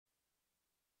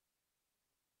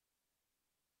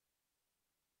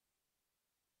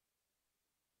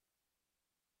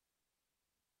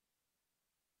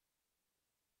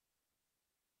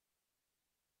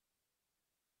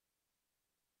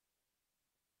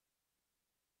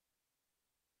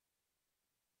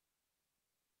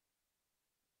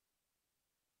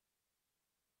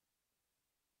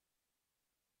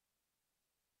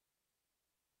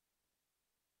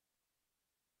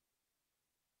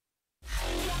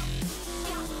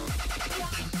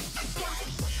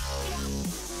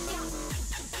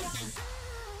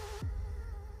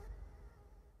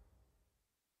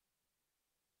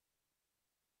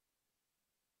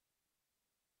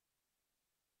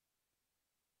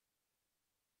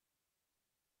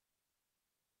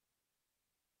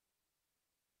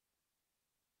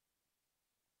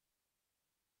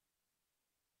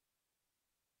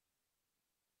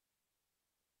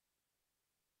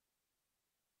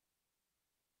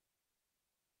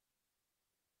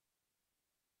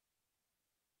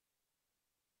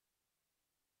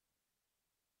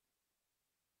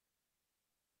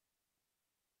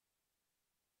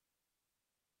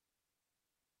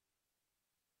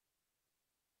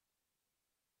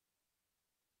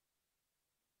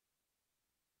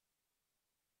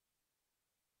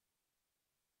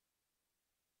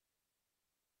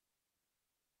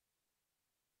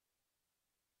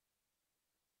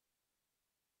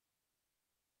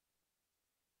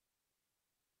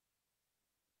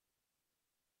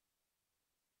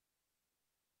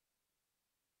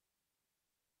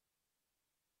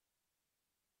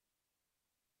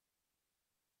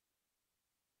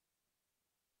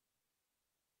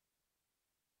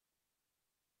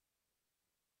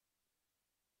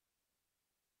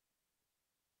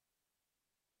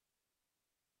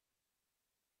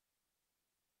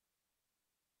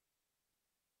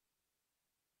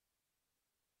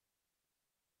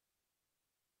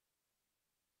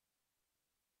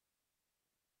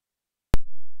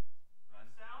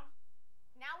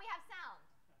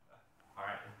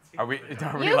Are we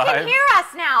You live? can hear us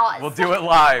now. We'll do it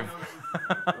live.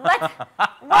 Let's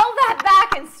roll that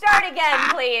back and start again,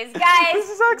 please. Guys,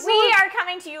 This is excellent. we are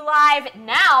coming to you live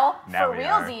now Now for we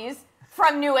are. realsies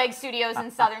from Newegg Studios in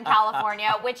Southern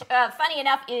California, which, funny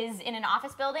enough, is in an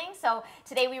office building. So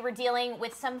today we were dealing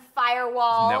with some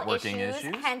firewall Networking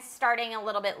issues, hence starting a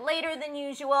little bit later than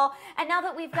usual. And now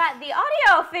that we've got the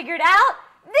audio figured out,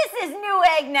 this is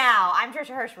Newegg Now. I'm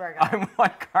Trisha Hirschberger. I'm Juan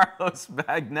Carlos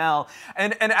Magnus,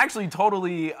 and actually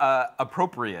totally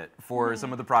appropriate for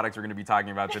some of the products we're going to be talking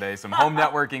about today, some home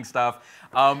networking stuff.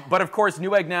 But of course,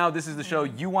 Newegg Now, this is the show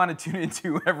you want to tune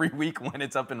into every week when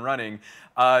it's up and running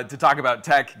to talk about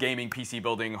tech, gaming, PC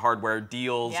building, hardware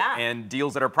deals, and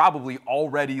deals that are probably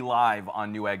already live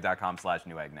on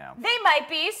newegg.com/newegg-now. They might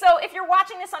be. So if you're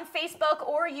watching this on Facebook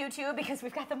or YouTube, because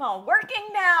we've got them all working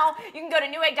now, you can go to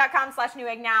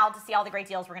newegg.com/newegg-now to see all the great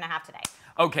deals we're going to have today.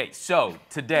 Okay, so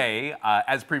today,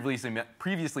 as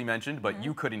previously mentioned, but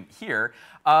you couldn't hear,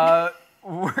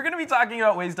 we're going to be talking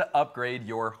about ways to upgrade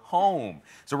your home.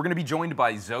 So we're going to be joined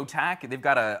by ZOTAC. They've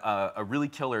got a really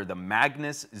killer, the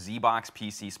Magnus Z-Box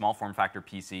PC, small form factor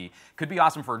PC. Could be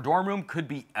awesome for a dorm room, could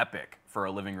be epic for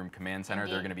a living room command center.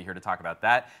 Indeed. They're going to be here to talk about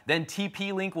that. Then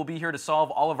TP-Link will be here to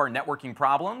solve all of our networking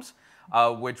problems,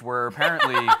 which were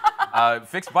apparently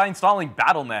fixed by installing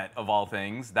BattleNet, of all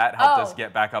things. That helped us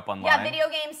get back up online. Yeah, video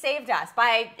games saved us.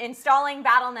 By installing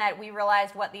BattleNet, we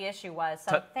realized what the issue was.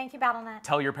 So thank you, BattleNet.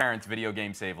 Tell your parents video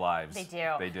games save lives. They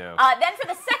do. They do. Then for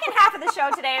the second half of the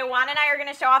show today, Juan and I are going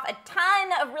to show off a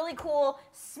ton of really cool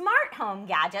smart home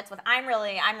gadgets. I'm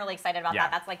really excited about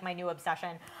that. That's like my new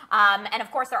obsession. And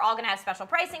of course, they're all going to have special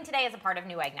pricing today as a part of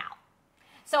Newegg Now.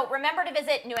 So remember to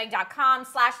visit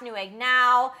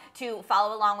newegg.com/newegg-now to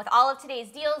follow along with all of today's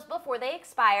deals before they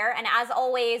expire. And as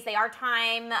always, they are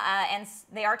time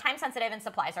sensitive and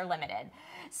supplies are limited.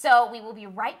 So we will be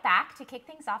right back to kick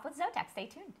things off with ZOTAC. Stay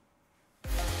tuned.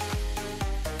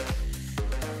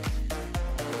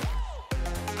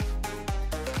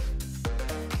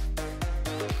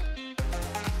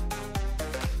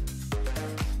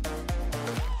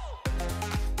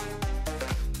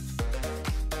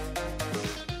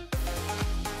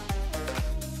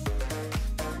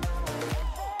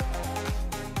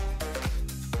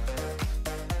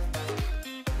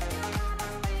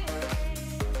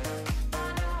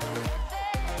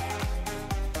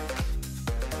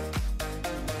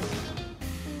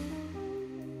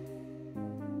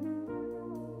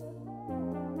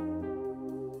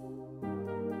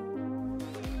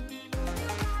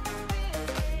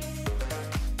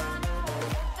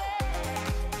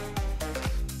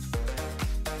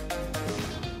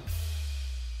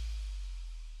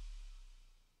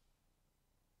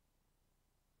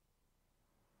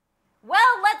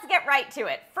 Get right to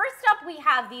it. First up, we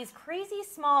have these crazy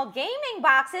small gaming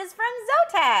boxes from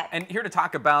ZOTAC. And here to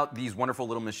talk about these wonderful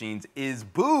little machines is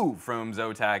Boo from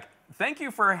ZOTAC. Thank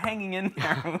you for hanging in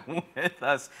there with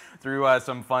us through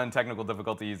some fun technical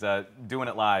difficulties. Doing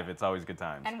it live, it's always a good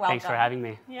time. And welcome. Thanks for having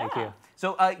me. Yeah. Thank you.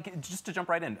 So just to jump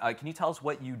right in, can you tell us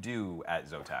what you do at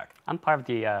ZOTAC? I'm part of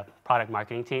the product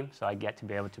marketing team, so I get to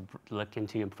be able to look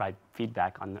into and provide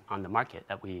feedback on the market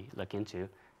that we look into.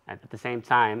 And at the same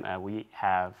time, we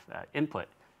have input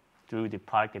through the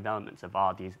product developments of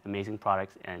all these amazing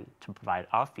products and to provide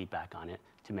our feedback on it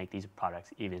to make these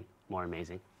products even more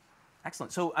amazing.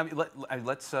 Excellent. So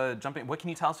let's jump in. What can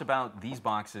you tell us about these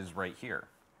boxes right here?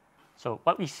 So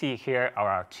what we see here are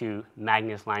our two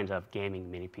Magnus lines of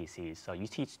gaming mini PCs. So you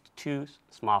see two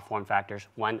small form factors,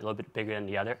 one a little bit bigger than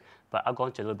the other, but I'll go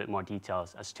into a little bit more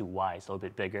details as to why it's a little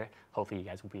bit bigger. Hopefully you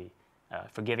guys will be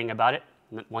forgiving about it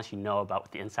once you know about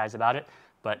the insides about it.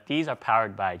 But these are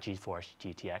powered by GeForce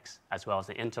GTX, as well as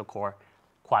the Intel Core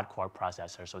quad-core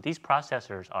processor. So these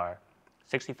processors are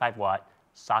 65-watt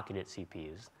socketed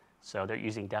CPUs. So they're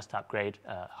using desktop-grade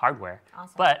hardware.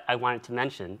 Awesome. But I wanted to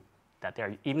mention that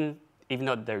they're even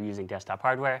though they're using desktop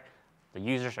hardware, the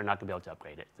users are not going to be able to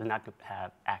upgrade it. They're not going to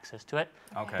have access to it.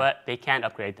 Okay. But they can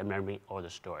upgrade the memory or the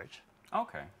storage.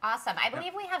 Okay. Awesome. I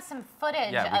believe we have some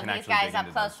footage Yeah, of these guys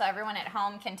up close so everyone at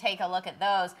home can take a look at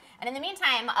those. And in the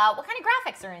meantime, what kind of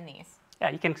graphics are in these? Yeah,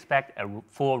 you can expect a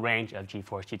full range of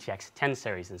GeForce GTX 10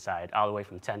 series inside, all the way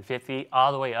from 1050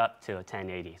 all the way up to a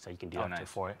 1080. So you can do up to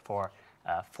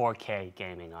 4K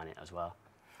gaming on it as well.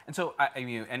 And so, I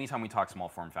mean, anytime we talk small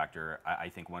form factor, I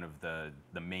think one of the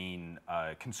main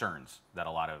concerns that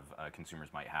a lot of consumers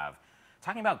might have,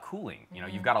 talking about cooling. You know,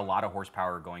 you've got a lot of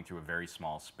horsepower going through a very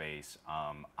small space.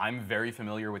 I'm very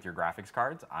familiar with your graphics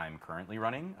cards. I'm currently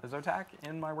running a ZOTAC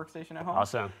in my workstation at home.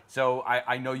 Awesome. So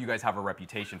I know you guys have a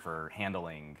reputation for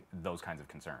handling those kinds of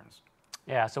concerns.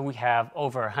 Yeah, so we have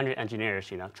over 100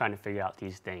 engineers, trying to figure out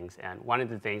these things. And one of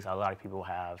the things a lot of people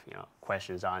have,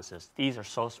 questions on is just, these are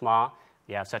so small,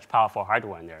 they have such powerful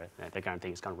hardware in there that they're going to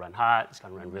think it's going to run hot, it's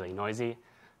going to run really noisy.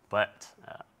 But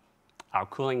our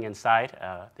cooling inside,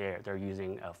 they're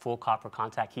using full copper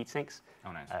contact heat sinks,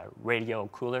 radio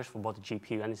coolers for both the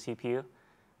GPU and the CPU.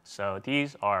 So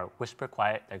these are whisper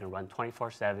quiet, they're going to run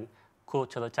 24/7, cool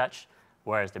to the touch.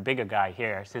 Whereas the bigger guy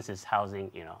here, since it's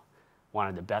housing, one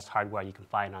of the best hardware you can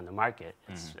find on the market,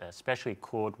 it's especially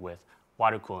cooled with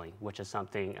water cooling, which is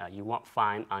something you won't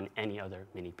find on any other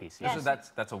mini PC. Yes. So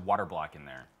that's a water block in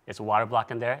there. It's a water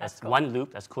block in there. That's it's cool. one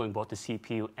loop that's cooling both the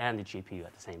CPU and the GPU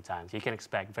at the same time. So you can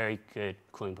expect very good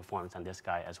cooling performance on this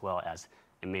guy, as well as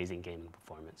amazing gaming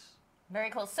performance. Very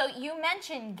cool. So you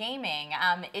mentioned gaming.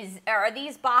 Are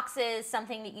these boxes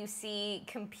something that you see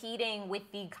competing with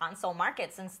the console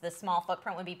market, since the small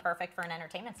footprint would be perfect for an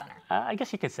entertainment center? I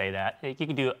guess you could say that. You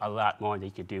can do a lot more than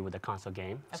you could do with a console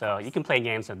game. So you can play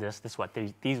games of this. This is what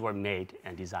these were made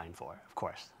and designed for, of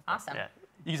course. Awesome.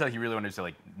 You said you really wanted to say,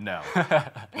 like, no.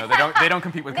 No, they don't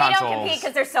compete with They consoles. don't compete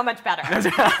because they're so much better.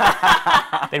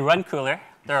 They run cooler.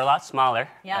 They're a lot smaller.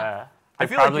 Yeah. I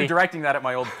feel like you're directing that at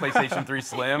my old PlayStation 3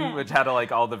 Slim, which had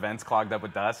all the vents clogged up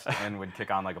with dust and would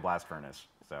kick on like a blast furnace.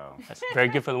 So that's very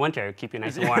good for the winter. Keep you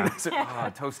nice and warm.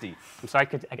 Toasty. I'm sorry,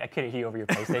 I couldn't hear you over your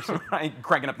PlayStation. Right,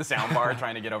 cranking up the sound bar,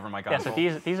 trying to get over my console.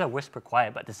 Yeah, so these are whisper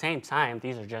quiet, but at the same time,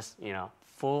 these are just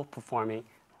full performing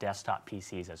desktop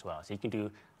PCs as well. So you can do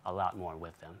a lot more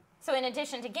with them. So in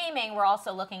addition to gaming, we're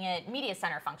also looking at media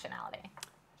center functionality.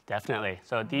 Definitely.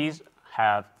 So these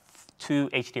have 2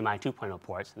 HDMI 2.0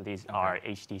 ports, and these are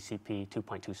HDCP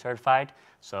 2.2 certified.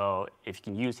 So if you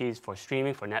can use these for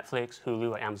streaming for Netflix,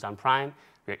 Hulu, or Amazon Prime,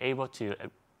 you're able to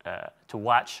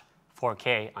watch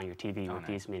 4K on your TV with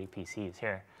these mini PCs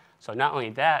here. So not only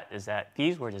that, is that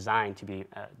these were designed to be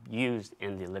used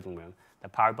in the living room. The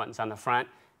power button's on the front.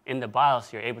 In the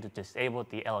BIOS, you're able to disable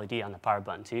the LED on the power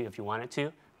button too, if you wanted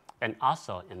to. And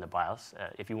also in the BIOS,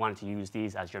 if you wanted to use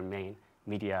these as your main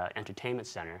media entertainment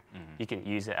center, you can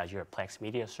use it as your Plex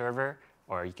media server,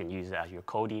 or you can use it as your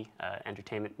Kodi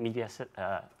entertainment media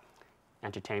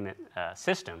entertainment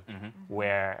system,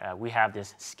 where we have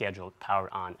this scheduled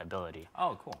power on ability.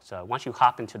 Oh, cool. So once you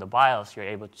hop into the BIOS, you're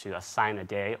able to assign a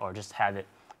day or just have it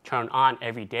turn on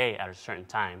every day at a certain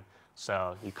time.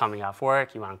 So you're coming off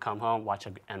work, you want to come home, watch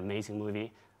an amazing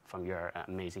movie from your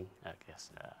amazing,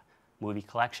 movie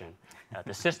collection.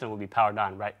 The system will be powered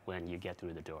on right when you get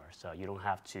through the door. So you don't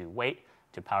have to wait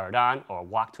to power it on or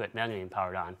walk to it manually and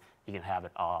power it on. You can have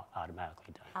it all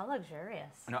automatically done. How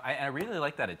luxurious. No, I really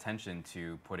like that attention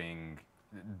to putting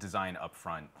design up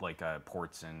front, like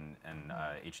ports and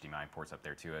HDMI ports up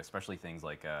there too, especially things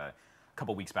like a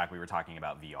couple weeks back we were talking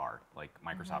about VR, like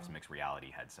Microsoft's mixed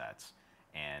reality headsets,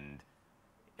 and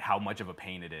how much of a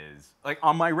pain it is. Like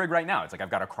on my rig right now, it's like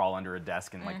I've got to crawl under a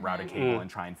desk and like route a cable and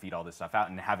try and feed all this stuff out,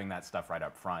 and having that stuff right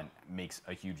up front makes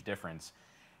a huge difference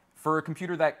for a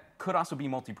computer that could also be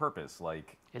multi-purpose.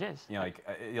 Like it is.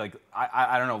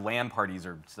 I don't know, LAN parties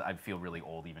are, I feel really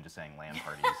old even just saying LAN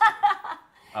parties.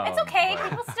 It's okay,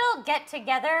 people still get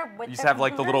together with you used to have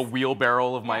like the little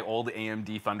wheelbarrow of my old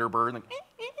AMD Thunderbird, like,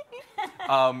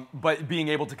 but being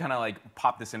able to kind of like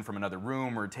pop this in from another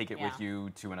room or take it with you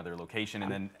to another location,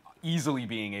 and then easily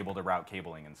being able to route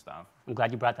cabling and stuff. I'm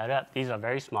glad you brought that up. These are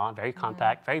very small, very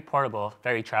compact, very portable,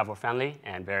 very travel friendly,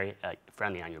 and very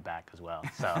friendly on your back as well.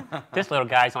 So this little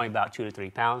guy's only about 2 to 3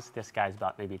 pounds. This guy's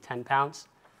about maybe 10 pounds.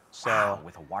 So wow,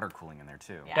 with a water cooling in there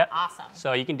too. Yeah, awesome.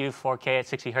 So you can do 4K at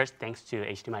 60 hertz thanks to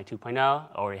HDMI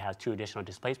 2.0, or it has 2 additional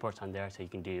display ports on there, so you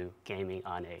can do gaming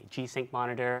on a G-Sync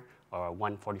monitor or a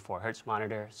 144 hertz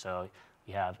monitor. So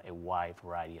you have a wide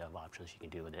variety of options you can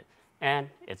do with it. And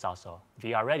it's also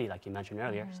VR ready, like you mentioned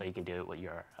earlier, so you can do it with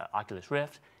your Oculus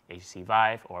Rift, HTC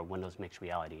Vive, or Windows Mixed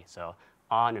Reality. So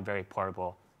on a very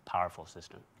portable, powerful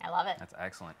system. I love it. That's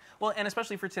excellent. Well, and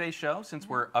especially for today's show, since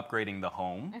we're upgrading the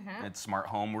home, it's smart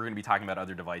home, we're going to be talking about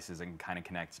other devices and kind of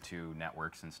connect to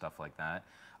networks and stuff like that.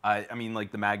 I mean,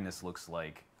 like the Magnus looks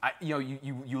like,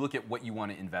 you look at what you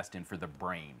want to invest in for the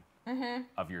brain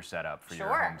of your setup, for your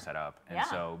home setup. And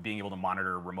so being able to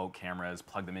monitor remote cameras,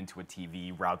 plug them into a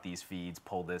TV, route these feeds,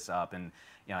 pull this up, and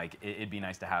like it'd be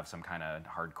nice to have some kind of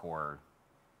hardcore,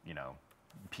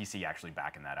 PC actually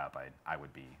backing that up. I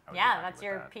would be that's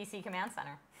your PC command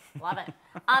center. Love it.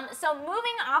 So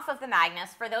moving off of the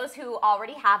Magnus, for those who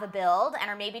already have a build and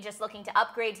are maybe just looking to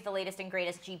upgrade to the latest and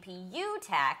greatest GPU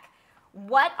tech,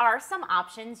 what are some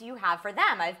options you have for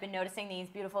them? I've been noticing these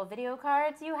beautiful video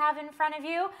cards you have in front of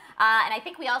you, and I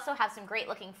think we also have some great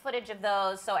looking footage of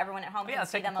those, so everyone at home can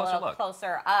see them a little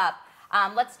closer up.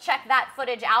 Let's check that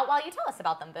footage out while you tell us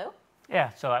about them, Boo. Yeah,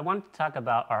 so I wanted to talk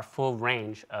about our full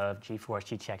range of GeForce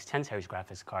GTX 10 series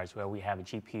graphics cards, where we have a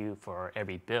GPU for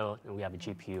every build and we have a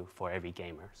GPU for every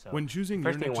gamer. So when choosing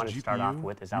first your thing I next want to start off GPU,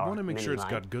 with is you our want to make sure it's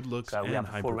mini got good looks so we and have a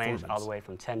high full range performance. all the way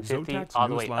from 1050 ZOTAC's all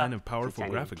the newest way line up of powerful to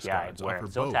graphics 1080 cards where offer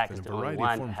both ZOTAC in is a the only variety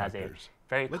one of form that has a factors.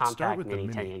 very Let's start compact with the mini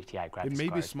Mini. 1080 Ti graphics It may be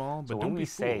card. small, but so don't when be we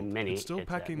say fooled. mini, It's still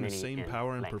packing the mini same in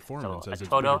power and length. performance so as its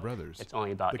total, bigger brothers. it's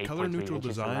only about The color-neutral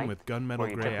inches in design length, with gunmetal where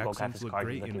your gray typical accents graphics look card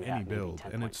great you're in looking any at maybe build,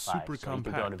 and it's 10.5. super So you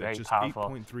can build a compact very at just powerful,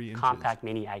 8.3 inches. compact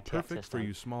mini ITX Perfect system, for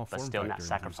you small but form still not factor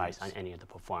sacrifice on enthusiasts. any of the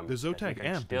performance. The So you ZOTAC can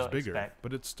amp still is bigger, expect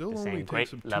but it still the only same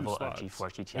takes up great 2 level of slots.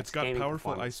 GeForce GTX It's got gaming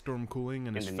powerful performance iStorm cooling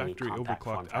and in is the mini factory compact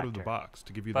form overclocked out of the factor. box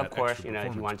to give you But that of course, extra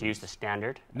if you want performance to use the boost.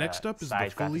 standard Next up is the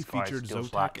size fully graphics cards, featured dual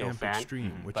slot, ZOTAC dual Amp fan, Extreme,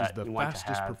 which but is the you want to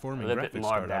fastest have performing a little bit graphics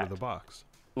more of card out of that the box.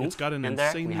 oomph It's got an in there.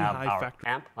 insanely We have high our factory.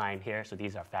 amp line here, so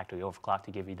these are factory overclocked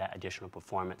to give you that additional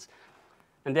performance.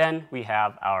 And then we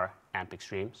have our Amp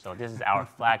Extreme. So this is our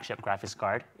flagship graphics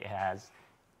card. It has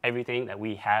everything that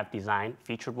we have designed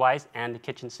featured-wise and the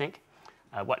kitchen sink.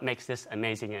 What makes this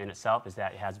amazing in itself is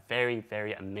that it has very,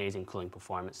 very amazing cooling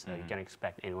performance. So you can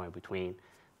expect anywhere between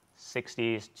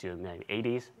 60s to maybe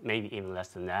 80s, maybe even less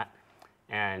than that.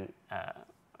 And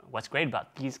what's great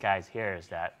about these guys here is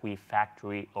that we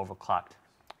factory overclocked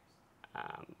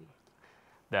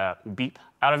the beep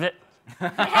out of it. So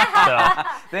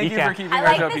Thank you for keeping I our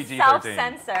like show the PG-13.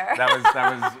 self-censor.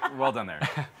 That was well done there.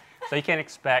 So you can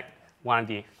expect one of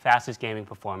the fastest gaming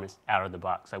performance out of the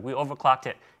box. Like we overclocked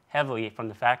it heavily from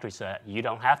the factory so that you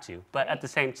don't have to. But at the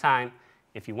same time,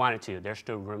 if you wanted to, there's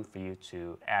still room for you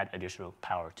to add additional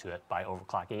power to it by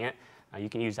overclocking it. You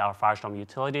can use our Starstorm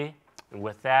utility, and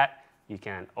with that, you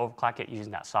can overclock it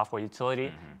using that software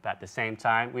utility. But at the same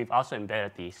time, we've also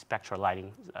embedded the spectral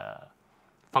lighting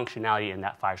functionality in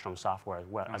that Starstorm software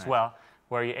as well,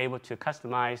 where you're able to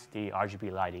customize the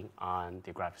RGB lighting on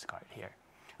the graphics card here.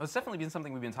 Well, it's definitely been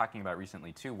something we've been talking about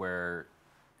recently too, where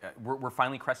we're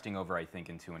finally cresting over, I think,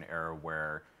 into an era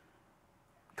where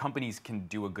companies can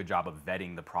do a good job of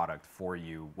vetting the product for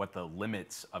you, what the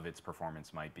limits of its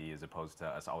performance might be, as opposed to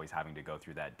us always having to go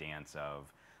through that dance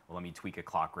of, well, let me tweak a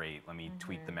clock rate, let me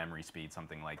tweak the memory speed,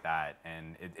 something like that.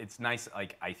 And it's nice,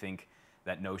 like, I think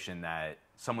that notion that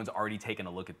someone's already taken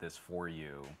a look at this for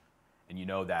you, and you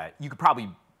know that you could probably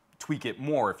tweak it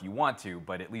more if you want to,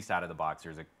 but at least out of the box,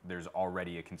 there's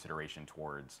already a consideration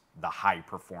towards the high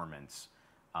performance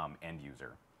end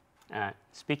user.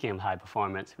 Speaking of high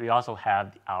performance, we also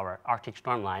have our Arctic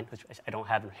Storm line, which I don't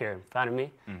have here in front of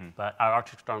me, but our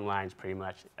Arctic Storm line is pretty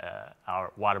much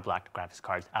our water-blocked graphics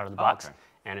cards out of the box,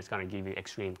 and it's going to give you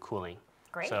extreme cooling.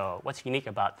 Great. So what's unique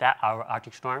about that, our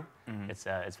Arctic Storm,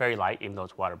 it's very light, even though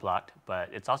it's water-blocked, but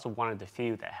it's also one of the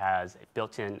few that has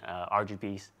built-in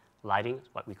RGB lighting,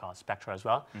 what we call spectra as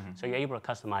well, so you're able to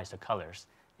customize the colors.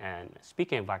 And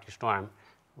speaking of Arctic Storm,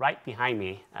 right behind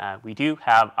me, we do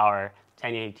have our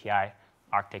 1080 Ti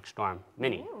Arctic Storm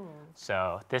Mini. Ooh.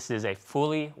 So this is a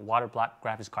fully water-blocked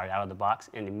graphics card out of the box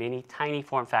in the mini, tiny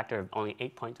form factor of only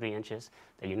 8.3 inches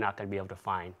that you're not going to be able to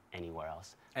find anywhere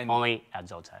else, And only at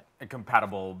ZOTAC.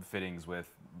 Compatible fittings with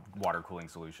water cooling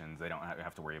solutions. They don't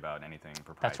have to worry about anything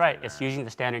proprietary. That's right. there. It's using the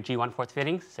standard G1/4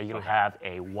 fittings, so you don't have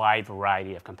a wide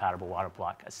variety of compatible water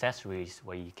block accessories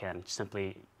where you can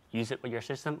simply use it with your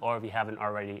system, or if you have an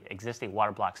already existing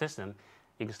water block system,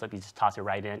 you can simply just toss it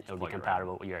right in. It'll be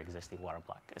compatible with your existing water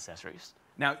block accessories.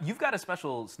 Now, you've got a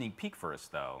special sneak peek for us,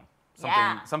 though.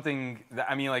 Something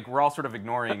that, I mean, like, we're all sort of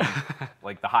ignoring,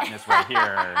 like, the hotness right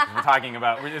here. We're talking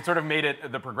about, it sort of made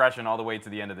it the progression all the way to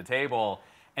the end of the table.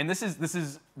 And this is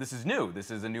new. This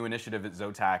is a new initiative at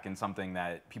ZOTAC and something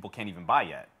that people can't even buy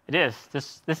yet. It is.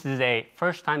 This is a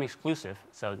first-time exclusive.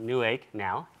 So Newegg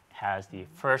Now has the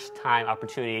first-time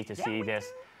opportunity to see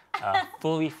this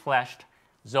fully fleshed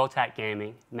ZOTAC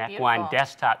Gaming Mech 1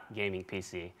 desktop gaming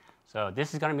PC. So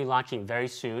this is going to be launching very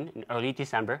soon, in early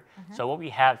December. So what we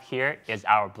have here is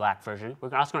our black version.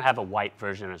 We're also going to have a white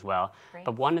version as well. Great.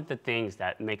 But one of the things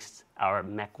that makes our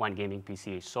Mech 1 gaming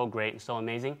PC so great and so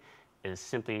amazing is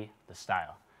simply the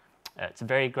style. It's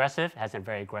very aggressive, has a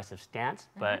very aggressive stance,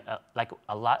 but like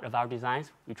a lot of our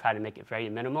designs, we try to make it very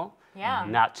minimal,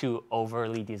 not too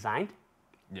overly designed.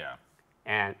 Yeah.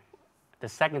 And the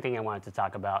second thing I wanted to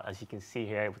talk about, as you can see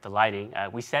here with the lighting,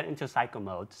 we set into cycle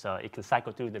mode, so it can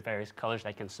cycle through the various colors that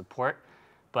it can support.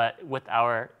 But with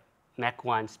our Mech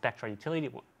 1 Spectra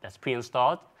utility that's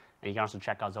pre-installed, and you can also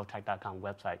check out ZOTAC.com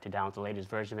website to download the latest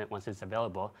version of it once it's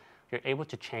available, you're able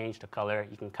to change the color.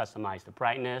 You can customize the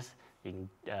brightness. You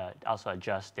can also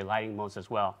adjust the lighting modes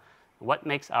as well. What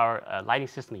makes our lighting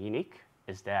system unique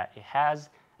is that it has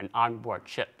an onboard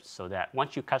chip so that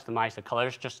once you customize the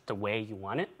colors just the way you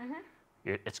want it,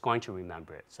 it's going to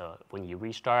remember it. So when you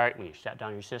restart, when you shut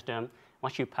down your system,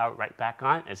 once you power it right back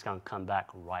on, it's going to come back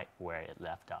right where it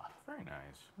left off. Very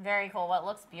nice. Very cool. Well, it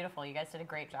looks beautiful. You guys did a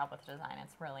great job with the design.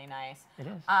 It's really nice. It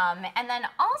is. And then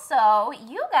also,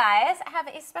 you guys have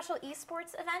a special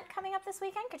esports event coming up this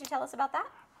weekend. Could you tell us about that?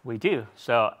 We do.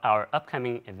 So our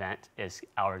upcoming event is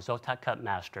our ZOTAC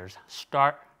Masters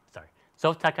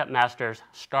ZOTAC Masters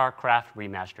StarCraft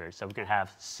Remastered. So we're going to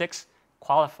have 6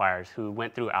 qualifiers who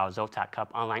went through our ZOTAC Cup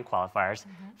online qualifiers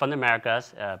from the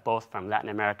Americas, both from Latin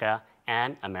America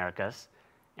and Americas.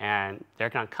 And they're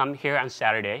going to come here on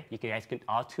Saturday. You guys can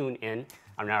all tune in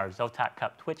on our ZOTAC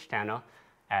Cup Twitch channel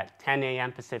at 10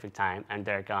 a.m. Pacific time, and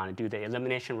they're going to do the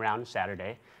elimination round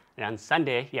Saturday. And on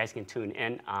Sunday, you guys can tune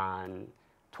in on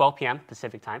 12 p.m.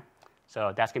 Pacific time.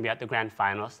 So that's going to be at the grand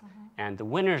finals. And the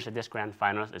winners of this grand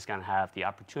finals is going to have the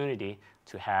opportunity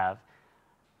to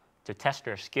test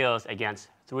their skills against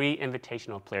 3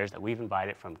 invitational players that we've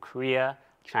invited from Korea,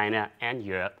 China, and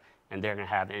Europe. And they're going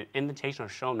to have an invitational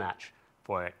show match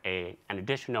for an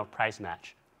additional prize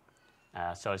match.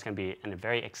 So it's going to be a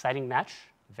very exciting match,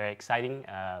 very exciting,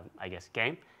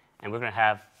 game. And we're going to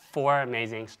have 4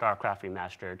 amazing StarCraft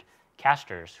Remastered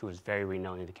casters who is very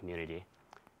renowned in the community.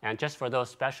 And just for those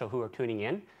special who are tuning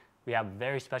in, we have a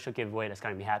very special giveaway that's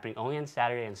going to be happening only on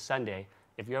Saturday and Sunday.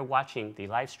 If you're watching the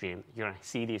live stream, you're going to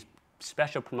see these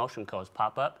special promotion codes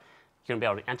pop up. You're going to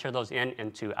be able to enter those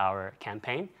into our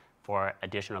campaign for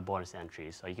additional bonus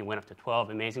entries. So you can win up to 12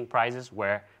 amazing prizes,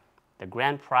 where the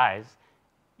grand prize,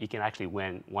 you can actually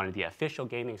win one of the official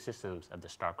gaming systems of the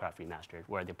StarCraft Remastered,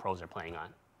 where the pros are playing on.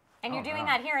 And you're doing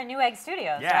that here in Newegg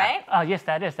Studios, right? Oh, yes,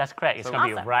 that's correct. It's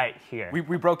going to be right here.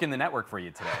 We broke in the network for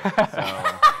you today. So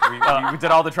we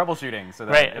did all the troubleshooting. So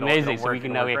that right, amazing. So we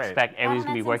can now expect everything's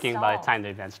going to be working by the time the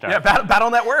event starts. Yeah,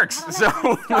 BattleNet works. We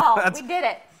did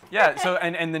it. Yeah, so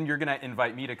and then you're going to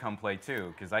invite me to come play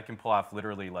too, because I can pull off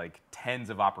literally like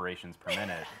tens of operations per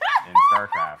minute in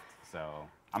StarCraft. So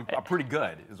I'm pretty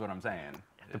good, is what I'm saying.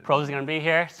 The pros are going to be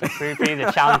here, so feel free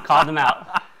to challenge, call them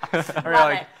out.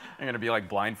 They're going to be like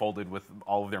blindfolded with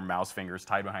all of their mouse fingers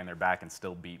tied behind their back and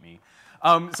still beat me.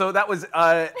 So that was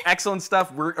excellent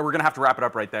stuff. We're going to have to wrap it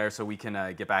up right there so we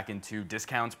can get back into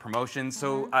discounts, promotions.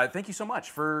 So thank you so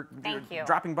much for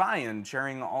dropping by and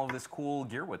sharing all of this cool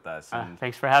gear with us.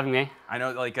 Thanks for having me. I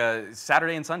know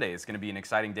Saturday and Sunday is going to be an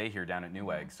exciting day here down at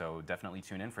Newegg, so definitely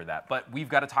tune in for that. But we've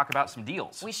got to talk about some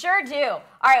deals. We sure do. All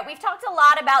right, we've talked a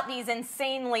lot about these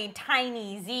insanely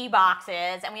tiny Z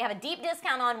boxes, and we have a deep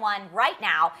discount on one right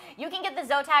now. You can get the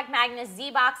ZOTAC Magnus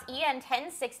Z Box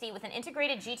EN1060 with an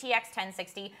integrated GTX 1060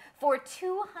 for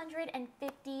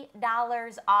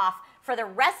 $250 off for the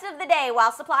rest of the day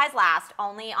while supplies last,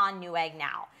 only on Newegg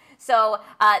Now. So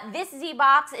this Z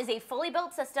Box is a fully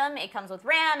built system. It comes with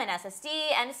RAM, an SSD,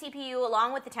 and a CPU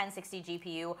along with the 1060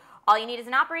 GPU. All you need is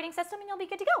an operating system and you'll be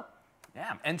good to go.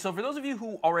 Yeah, and so for those of you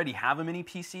who already have a mini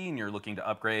PC and you're looking to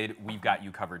upgrade, we've got you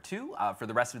covered too. For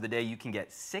the rest of the day, you can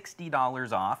get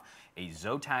 $60 off a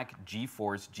ZOTAC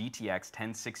GeForce GTX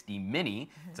 1060 Mini.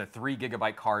 It's a 3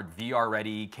 GB card, VR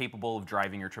ready, capable of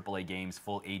driving your AAA games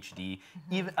full HD,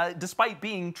 even, despite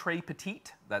being très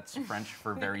petite. That's French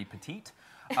for very petite.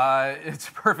 It's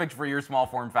perfect for your small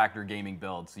form factor gaming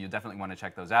build, so you definitely want to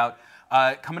check those out.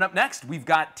 Coming up next, we've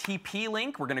got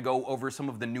TP-Link. We're going to go over some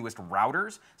of the newest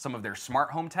routers, some of their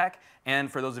smart home tech, and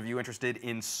for those of you interested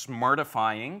in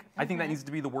smartifying, I think that needs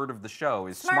to be the word of the show,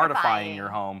 is smartifying your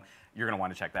home. You're going to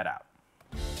want to check that out.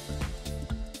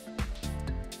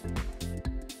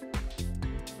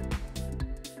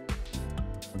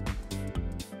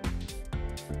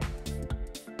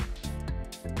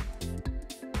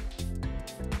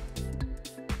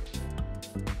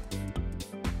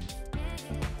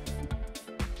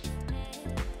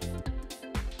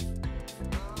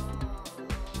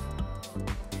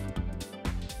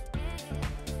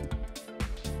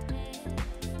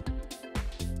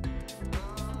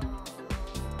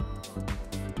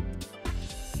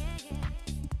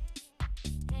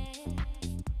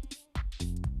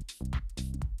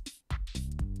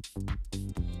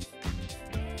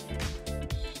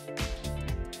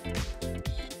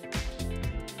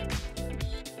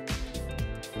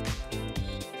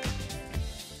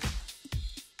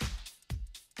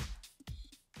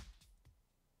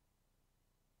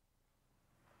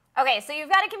 Okay, so you've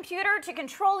got a computer to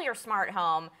control your smart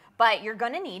home, but you're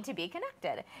going to need to be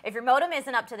connected. If your modem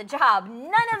isn't up to the job,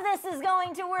 none of this is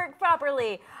going to work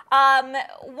properly.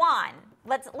 Juan,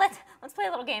 let's play a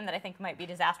little game that I think might be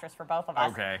disastrous for both of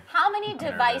us. Okay. How many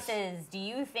devices do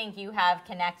you think you have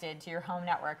connected to your home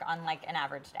network on like an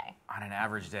average day? On an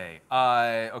average day.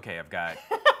 Okay, I've got.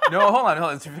 No, hold on.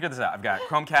 Let's figure this out. I've got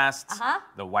Chromecasts.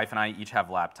 The wife and I each have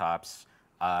laptops.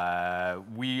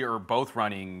 We are both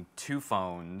running 2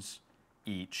 phones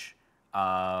each.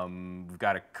 We've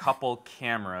got a couple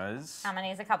cameras. How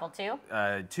many is a couple? 2?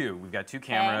 2. We've got 2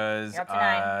 cameras. You're up to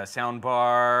 9. Sound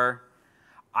bar.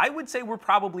 I would say we're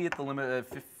probably at the limit of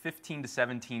 15 to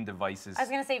 17 devices. I was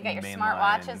going to say you've got your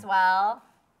smartwatch as well.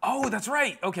 Oh, that's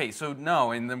right. Okay, so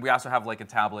no, and then we also have like a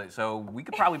tablet, so we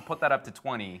could probably put that up to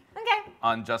 20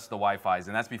 on just the Wi-Fi's,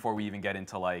 and that's before we even get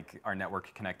into like our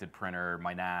network-connected printer,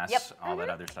 my NAS, all that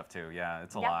other stuff too. Yeah,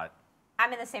 it's a lot.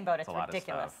 I'm in the same boat. It's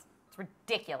ridiculous. It's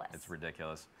ridiculous. It's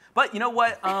ridiculous. But you know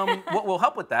what? What will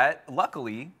help with that,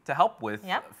 luckily, to help with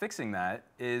fixing that,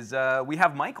 is we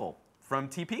have Michael from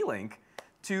TP-Link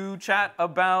to chat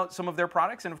about some of their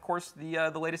products and, of course,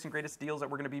 the latest and greatest deals that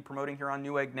we're going to be promoting here on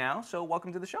Newegg Now. So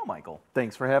welcome to the show, Michael.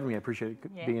 Thanks for having me. I appreciate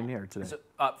being here today. So,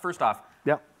 first off,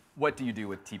 what do you do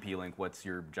with TP-Link? What's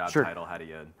your job title? How do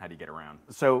you get around?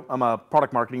 So I'm a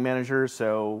product marketing manager.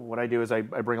 So what I do is I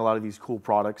bring a lot of these cool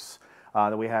products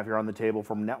that we have here on the table,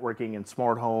 from networking and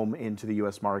smart home, into the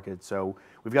U.S. market. So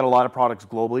we've got a lot of products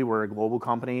globally. We're a global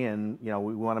company, and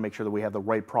we want to make sure that we have the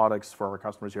right products for our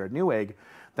customers here at Newegg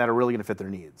that are really going to fit their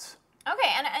needs. Okay,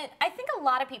 and I think a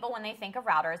lot of people, when they think of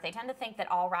routers, they tend to think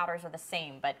that all routers are the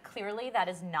same, but clearly that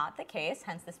is not the case,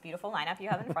 hence this beautiful lineup you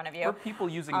have in front of you. Or people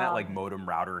using that like modem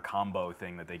router combo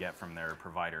thing that they get from their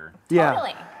provider.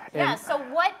 Totally. Yeah, so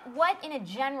what in a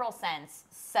general sense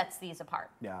sets these apart?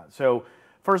 Yeah, so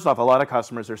first off, a lot of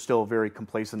customers are still very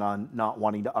complacent on not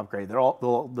wanting to upgrade.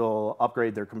 They'll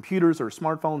upgrade their computers or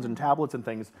smartphones and tablets and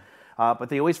things, but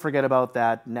they always forget about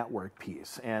that network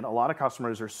piece. And a lot of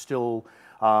customers are still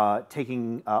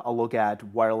taking a look at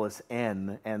wireless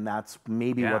N, and that's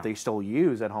maybe what they still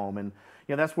use at home. And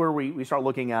that's where we start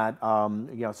looking at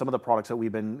some of the products that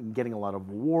we've been getting a lot of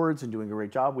awards and doing a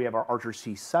great job. We have our Archer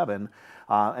C7,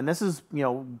 and this is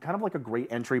kind of like a great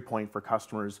entry point for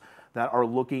customers that are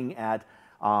looking at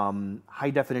high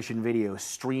definition video,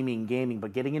 streaming, gaming,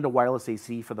 but getting into wireless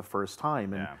AC for the first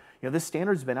time. And this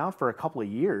standard's been out for a couple of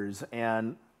years,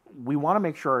 and we want to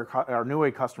make sure our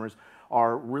Newegg customers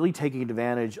are really taking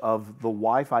advantage of the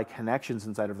Wi-Fi connections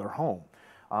inside of their home.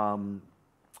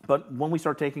 But when we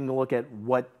start taking a look at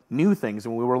what new things,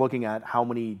 and we were looking at how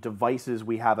many devices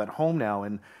we have at home now,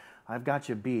 and I've got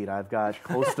you beat. I've got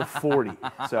close to 40.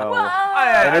 So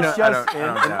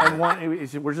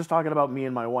we're just talking about me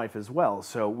and my wife as well.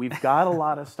 So we've got a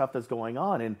lot of stuff that's going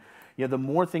on, and the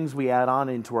more things we add on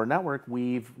into our network,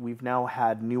 we've now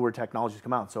had newer technologies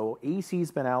come out. So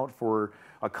AC's been out for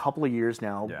a couple of years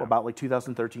now, about like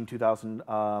 2013,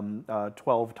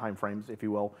 2012 timeframes, if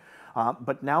you will.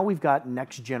 But now we've got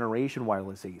next generation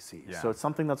wireless AC. So it's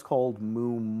something that's called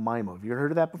MIMO. Have you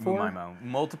heard of that before? MIMO.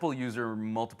 Multiple user,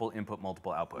 multiple input,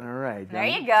 multiple output. All right. There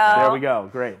you go. There we go.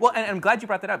 Great. Well, and I'm glad you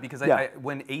brought that up, because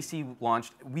when AC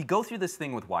launched, we go through this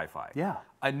thing with Wi-Fi. Yeah.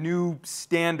 A new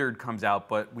standard comes out,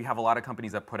 but we have a lot of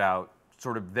companies that put out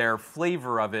sort of their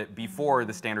flavor of it before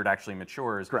the standard actually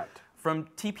matures. Correct. From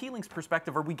TP-Link's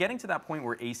perspective, are we getting to that point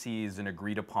where AC is an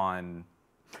agreed upon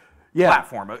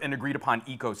platform, an agreed upon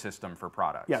ecosystem for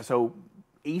products? Yeah, so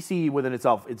AC within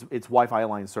itself, it's Wi-Fi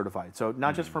Alliance certified. So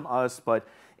not just from us, but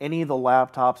any of the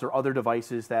laptops or other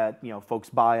devices that folks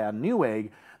buy on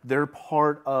Newegg, they're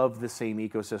part of the same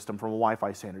ecosystem from a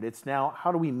Wi-Fi standard. It's now,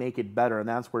 how do we make it better? And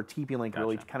that's where TP-Link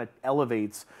really kind of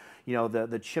elevates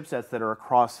the chipsets that are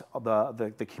across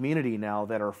the community now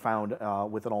that are found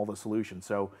within all the solutions.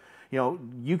 So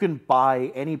you can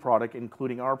buy any product,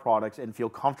 including our products, and feel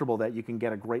comfortable that you can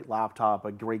get a great laptop,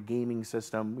 a great gaming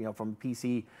system, from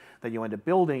PC that you end up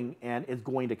building, and it's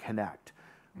going to connect.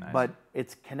 Nice. But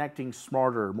it's connecting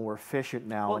smarter, more efficient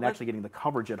now, and actually getting the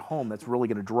coverage at home that's really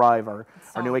going to drive our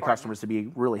Newegg customers to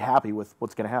be really happy with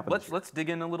what's going to happen. Let's dig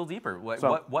in a little deeper.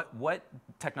 What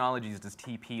technologies does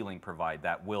TP-Link provide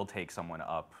that will take someone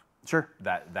up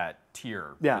that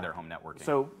tier for their home networking?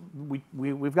 So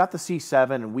we've got the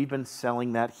C7, and we've been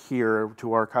selling that here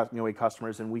to our Newegg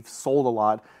customers, and we've sold a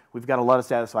lot. We've got a lot of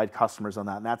satisfied customers on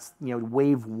that, and that's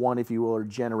wave one, if you will, or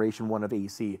generation one of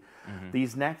AC.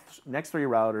 These next three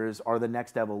routers are the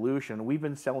next evolution. We've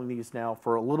been selling these now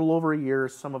for a little over a year.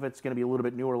 Some of it's going to be a little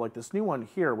bit newer, like this new one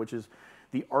here, which is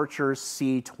the Archer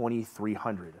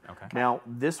C2300. Now,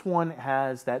 this one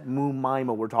has that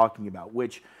MIMO we're talking about,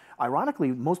 which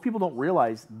ironically, most people don't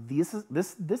realize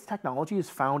this technology is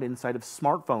found inside of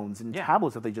smartphones and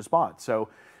tablets that they just bought. So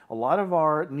a lot of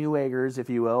our Neweggers, if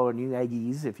you will, or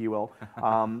Neweggies, if you will,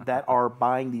 that are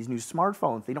buying these new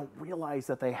smartphones, they don't realize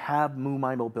that they have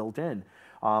MoMIMO built in.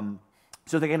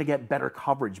 So they're going to get better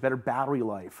coverage, better battery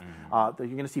life. You're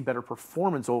going to see better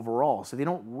performance overall. So they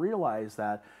don't realize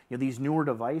that these newer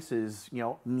devices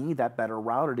need that better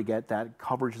router to get that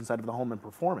coverage inside of the home and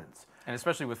performance. And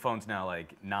especially with phones now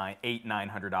like $800,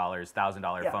 $900,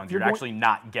 $1,000 phones, you're actually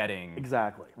not getting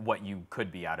what you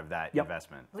could be out of that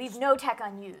investment. Leave no tech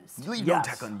unused. Leave no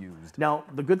tech unused. Now,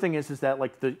 the good thing is that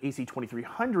like the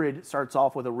AC2300 starts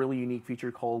off with a really unique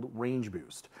feature called Range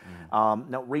Boost.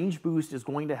 Now, Range Boost is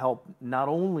going to help not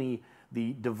only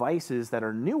the devices that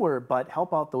are newer, but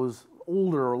help out those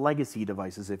older or legacy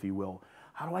devices, if you will.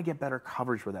 How do I get better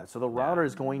coverage for that? So the router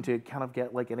is going to kind of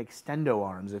get like an extendo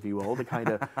arms, if you will, to kind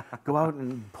of go out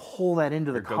and pull that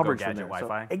into the coverage from there.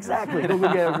 Wi-Fi. So, exactly, Go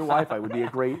Gadget Wi-Fi would be a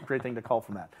great thing to call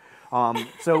from that.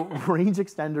 So range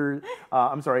extender,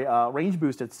 Range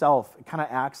Boost itself kind of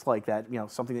acts like that,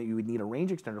 something that you would need a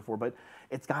range extender for, but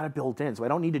it's got it built in. So I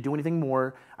don't need to do anything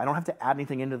more. I don't have to add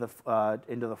anything into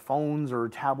the phones or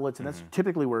tablets, and that's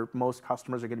typically where most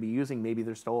customers are going to be using. Maybe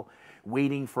they're still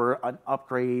waiting for an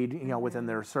upgrade, within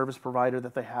their service provider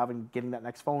that they have and getting that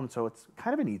next phone. So it's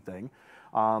kind of a neat thing.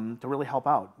 To really help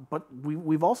out. But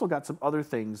we've also got some other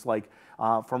things like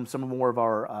from some more of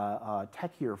our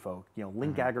techier folk,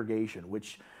 link aggregation,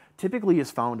 which typically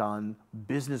is found on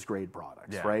business grade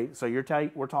products, right? So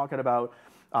we're talking about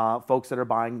folks that are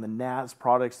buying the NAS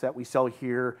products that we sell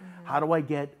here. How do I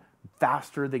get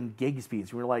faster than gig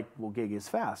speeds? We're like, well, gig is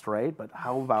fast, right? But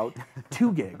how about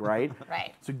 2 gig, right?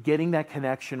 Right. So getting that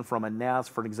connection from a NAS,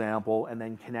 for example, and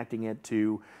then connecting it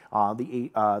to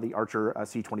the Archer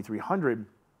C2300,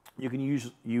 you can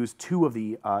use 2 of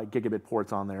the gigabit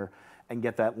ports on there and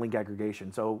get that link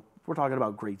aggregation. So we're talking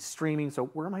about great streaming. So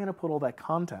where am I going to put all that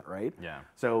content, right? Yeah.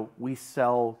 So we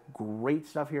sell great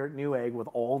stuff here at Newegg with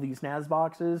all these NAS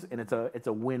boxes, and it's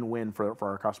a win-win for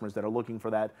our customers that are looking for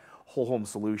that whole home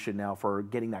solution now for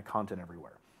getting that content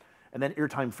everywhere. And then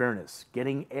airtime fairness,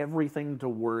 getting everything to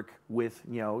work with,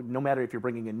 no matter if you're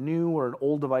bringing a new or an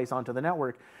old device onto the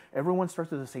network, everyone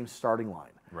starts at the same starting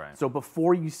line. Right. So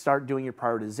before you start doing your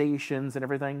prioritizations and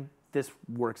everything, this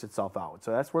works itself out.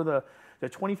 So that's where the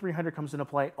 2300 comes into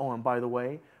play. Oh, and by the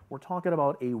way, we're talking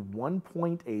about a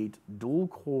 1.8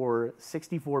 dual-core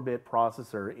 64-bit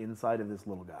processor inside of this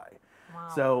little guy. Wow.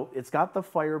 So it's got the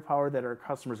firepower that our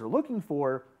customers are looking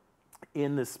for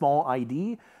in this small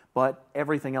ID, but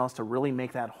everything else to really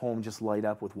make that home just light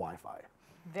up with Wi-Fi.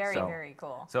 Very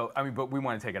cool. So, but we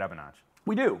want to take it up a notch.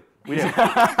 We do.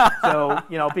 So,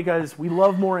 because we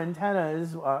love more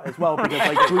antennas as well,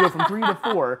 because we go from 3 to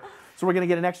 4. So we're going to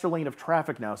get an extra lane of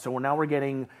traffic now. So now we're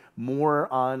getting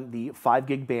more on the 5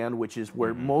 gig band, which is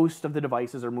where most of the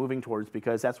devices are moving towards,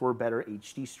 because that's where better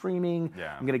HD streaming.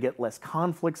 Yeah. I'm going to get less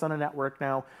conflicts on a network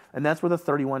now. And that's where the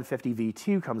 3150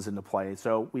 V2 comes into play.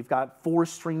 So we've got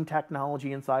 4-stream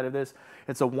technology inside of this.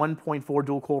 It's a 1.4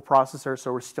 dual-core processor,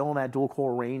 so we're still in that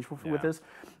dual-core range with this.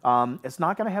 It's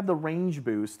not going to have the range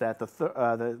boost that the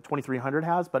 2300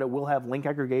 has, but it will have link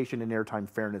aggregation and airtime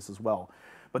fairness as well.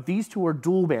 But these two are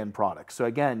dual band products. So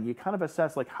again, you kind of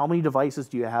assess like how many devices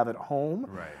do you have at home?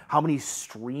 Right. How many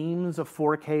streams of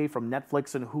 4K from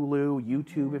Netflix and Hulu,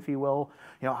 YouTube, if you will?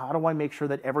 How do I make sure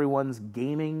that everyone's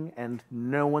gaming and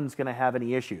no one's going to have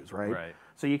any issues, right? Right.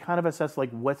 So you kind of assess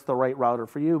like what's the right router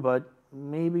for you, but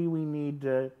maybe we need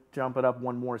to jump it up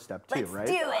one more step too, right?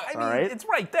 Let's do it. I mean, it's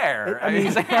right there.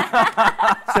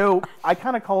 So I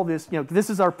kind of call this, this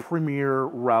is our premier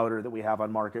router that we have on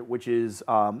market, which is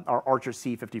our Archer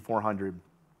C5400.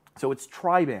 So it's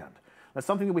tri-band. That's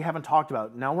something that we haven't talked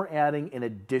about. Now we're adding an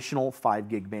additional 5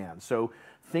 gig band. So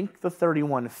think the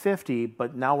 3150,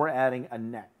 but now we're adding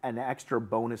an extra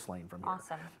bonus lane from here.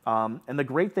 Awesome. And the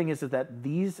great thing is that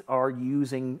these are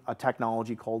using a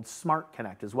technology called Smart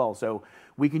Connect as well. So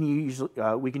we can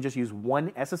just use one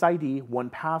SSID, one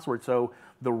password. So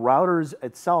the routers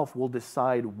itself will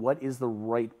decide what is the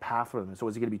right path for them. So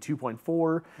is it going to be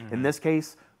 2.4? In this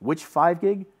case, which 5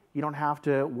 gig? You don't have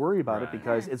to worry about it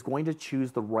because it's going to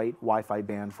choose the right Wi-Fi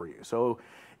band for you. So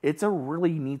it's a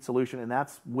really neat solution, and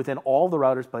that's within all the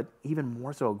routers, but even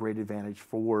more so a great advantage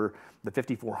for the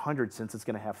 5400 since it's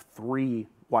going to have 3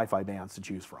 Wi-Fi bands to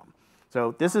choose from.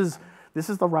 So this is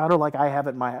the router like I have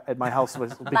at my house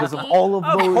because of all of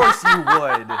those. Of course you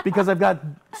would. Because I've got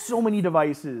so many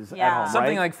devices at home.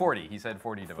 Something right? like 40. He said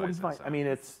 40 devices. 40 So. I mean,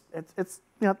 it's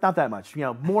not that much.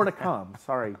 More to come.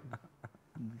 Sorry.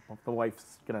 the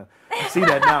wife's gonna see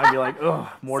that now and be like, "Ugh,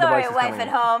 more Sorry, devices wife coming." at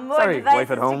home. More Sorry, devices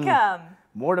wife at home. to come.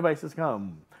 More devices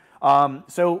come.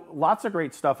 So lots of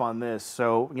great stuff on this.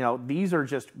 So these are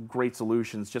just great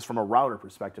solutions, just from a router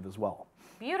perspective as well.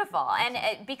 Beautiful.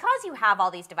 And because you have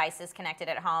all these devices connected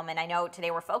at home, and I know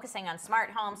today we're focusing on smart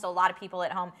home, so a lot of people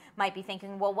at home might be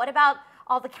thinking, well, what about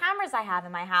all the cameras I have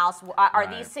in my house? Are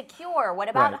these secure? What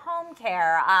about home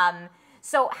care?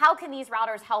 So how can these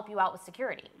routers help you out with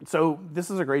security? So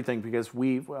this is a great thing because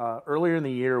earlier in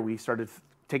the year, we started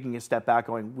taking a step back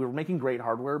going, we were making great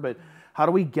hardware, but how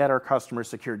do we get our customers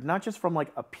secured? Not just from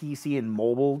like a PC and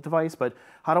mobile device, but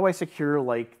how do I secure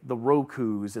like the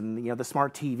Rokus and the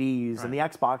smart TVs and the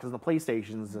Xboxes and the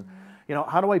PlayStations? And,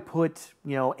 how do I put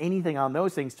anything on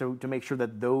those things to make sure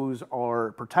that those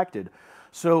are protected?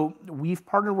 So we've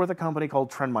partnered with a company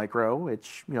called Trend Micro,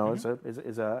 which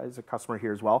is a customer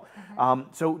here as well.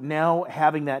 So now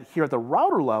having that here at the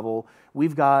router level,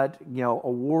 we've got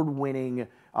award-winning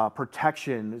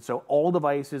protection. So all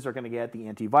devices are going to get the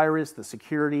antivirus, the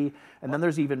security, and then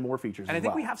there's even more features. And I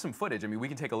think we have some footage. I mean, we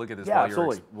can take a look at this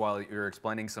while you're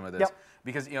explaining some of this,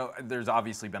 because there's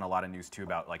obviously been a lot of news too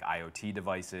about like IoT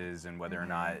devices and whether or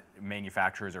not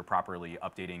manufacturers are properly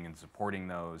updating and supporting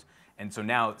those. And so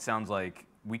now it sounds like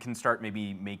we can start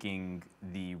maybe making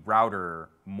the router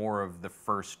more of the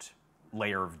first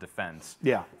layer of defense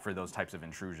for those types of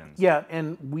intrusions. Yeah,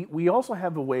 and we also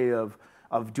have a way of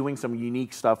doing some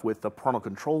unique stuff with the parental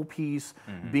control piece,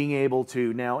 being able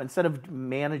to now, instead of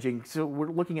managing, so we're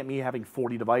looking at me having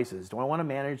 40 devices. Do I want to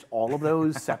manage all of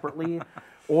those separately?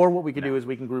 Or what we can do is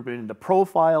we can group it into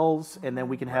profiles, and then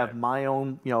we can have my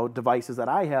own devices that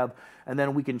I have, and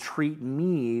then we can treat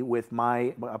me with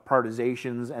my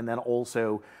prioritizations and then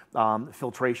also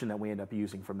filtration that we end up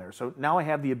using from there. So now I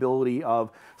have the ability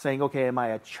of saying, okay, am I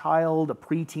a child, a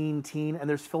preteen, teen, and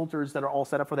there's filters that are all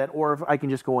set up for that, or if I can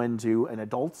just go into an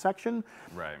adult section.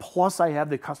 Plus I have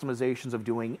the customizations of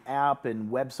doing app and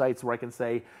websites where I can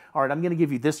say, all right, I'm going to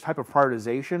give you this type of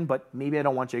prioritization, but maybe I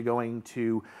don't want you going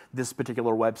to this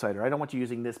particular website, or I don't want you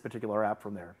using this particular app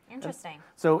from there. Interesting.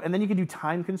 And then you can do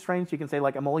time constraints. You can say,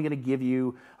 like, I'm only going to give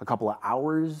you a couple of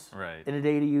hours in a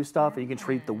day to use stuff, and you can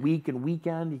treat the week and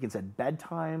weekend. You can set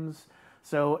bedtimes.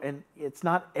 So, and it's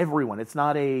not everyone. It's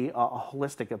not a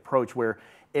holistic approach where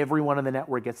everyone in the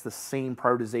network gets the same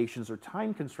prioritizations or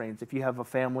time constraints. If you have a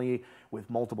family with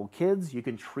multiple kids, you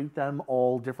can treat them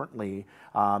all differently.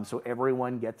 So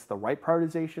everyone gets the right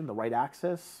prioritization, the right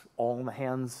access, all in the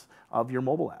hands of your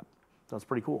mobile app. So it's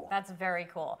pretty cool. That's very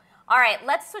cool. All right,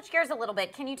 let's switch gears a little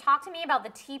bit. Can you talk to me about the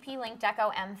TP-Link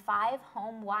Deco M5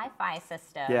 home Wi-Fi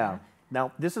system? Yeah.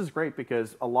 Now, this is great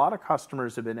because a lot of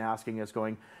customers have been asking us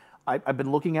going, I've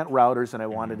been looking at routers and I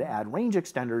wanted to add range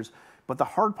extenders, but the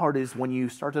hard part is when you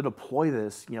start to deploy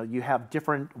this, you have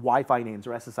different Wi-Fi names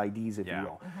or SSIDs, if you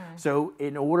will. So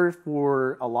in order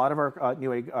for a lot of our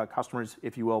Newegg customers,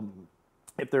 if you will,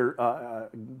 if they're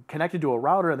connected to a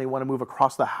router and they want to move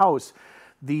across the house,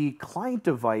 the client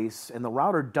device and the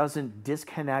router doesn't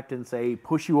disconnect and say,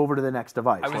 push you over to the next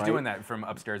device. I was doing that from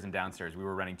upstairs and downstairs. We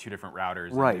were running two different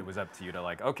routers, and it was up to you to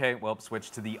like, okay, well,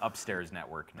 switch to the upstairs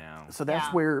network now. So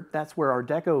that's where our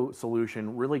Deco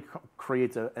solution really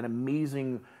creates an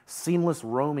amazing seamless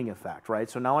roaming effect, right?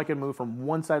 So now I can move from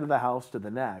one side of the house to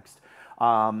the next.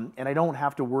 And I don't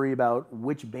have to worry about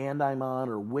which band I'm on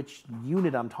or which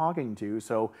unit I'm talking to.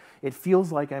 So it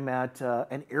feels like I'm at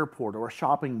an airport or a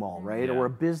shopping mall, right? Or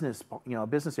a business, a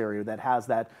business area that has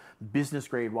that business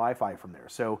grade Wi-Fi from there.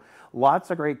 So lots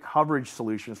of great coverage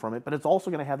solutions from it, but it's also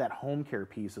going to have that home care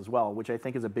piece as well, which I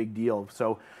think is a big deal.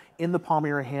 So in the palm of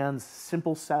your hands,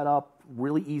 simple setup,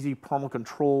 really easy parental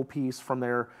control piece from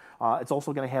there. It's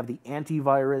also going to have the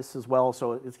antivirus as well,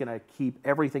 so it's going to keep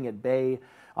everything at bay.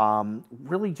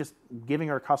 Really just giving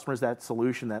our customers that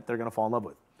solution that they're going to fall in love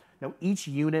with. Now, each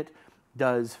unit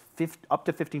does up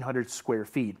to 1,500 square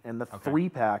feet, and the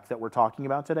 3-pack that we're talking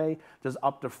about today does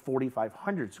up to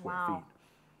 4,500 square feet.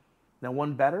 Now,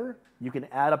 one better, you can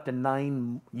add up to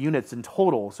 9 units in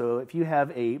total. So if you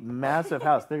have a massive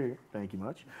house, thank you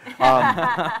much.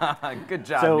 Good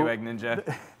job, Newegg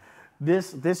Ninja.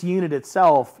 This unit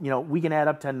itself, we can add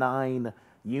up to 9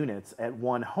 units at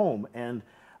one home, and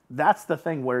that's the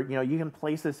thing where you can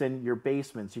place this in your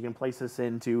basements, you can place this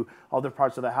into other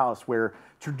parts of the house where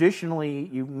traditionally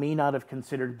you may not have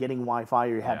considered getting Wi-Fi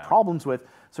or you had problems with.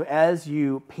 So as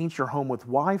you paint your home with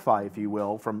Wi-Fi, if you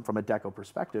will, from a Deco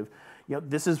perspective,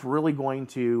 this is really going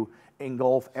to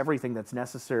engulf everything that's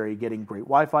necessary, getting great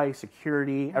Wi-Fi,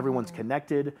 security, everyone's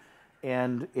connected.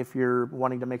 And if you're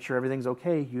wanting to make sure everything's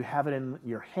okay, you have it in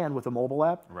your hand with a mobile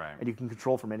app, and you can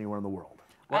control from anywhere in the world.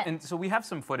 Well, and so we have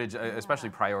some footage, especially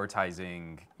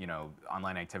prioritizing,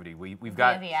 online activity. We've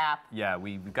got the app. Yeah,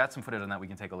 we've got some footage on that we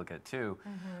can take a look at too.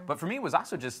 But for me, it was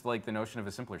also just like the notion of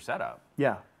a simpler setup.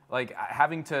 Yeah. Like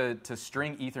having to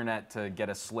string Ethernet to get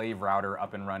a slave router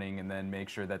up and running, and then make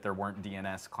sure that there weren't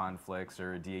DNS conflicts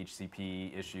or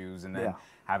DHCP issues, and then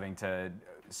having to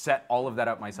set all of that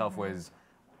up myself was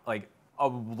like a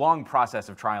long process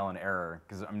of trial and error,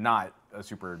 because I'm not a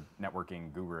super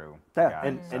networking guru. Yeah,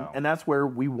 and that's where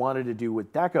we wanted to do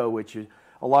with Deco, which is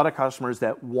a lot of customers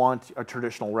that want a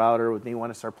traditional router, they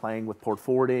want to start playing with port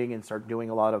forwarding and start doing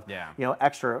a lot of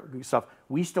extra stuff.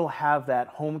 We still have that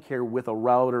home care with a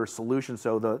router solution.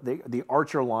 So the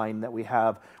Archer line that we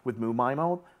have with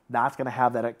MuMaimo, that's going to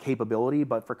have that capability.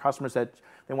 But for customers that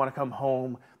they want to come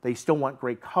home, they still want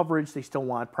great coverage, they still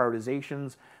want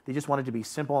prioritizations, they just want it to be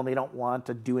simple, and they don't want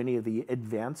to do any of the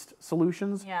advanced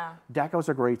solutions. Yeah. Deco's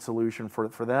a great solution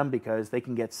for them, because they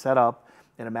can get set up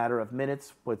in a matter of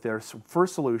minutes with their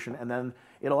first solution, and then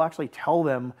it'll actually tell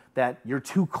them that you're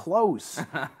too close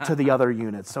to the other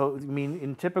units. So, I mean,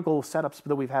 in typical setups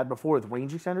that we've had before with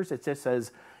range extenders, it just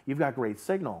says you've got great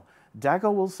signal.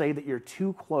 Deco will say that you're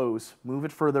too close, move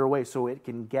it further away so it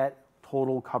can get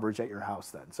total coverage at your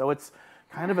house then. So it's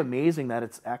kind of amazing that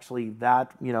it's actually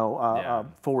that,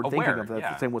 forward thinking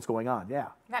of saying what's going on. Yeah.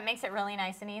 That makes it really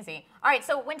nice and easy. All right,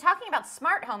 so when talking about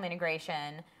smart home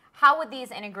integration, how would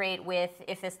these integrate with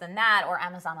If This Then That or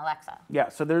Amazon Alexa? Yeah,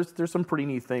 so there's some pretty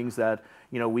neat things that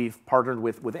we've partnered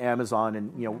with Amazon,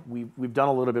 and we've done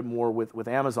a little bit more with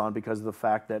Amazon because of the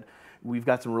fact that we've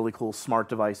got some really cool smart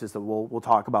devices that we'll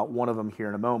talk about one of them here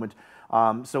in a moment.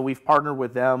 So we've partnered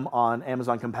with them on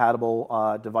Amazon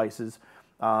compatible devices.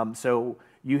 So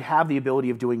you have the ability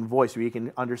of doing voice, where you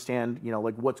can understand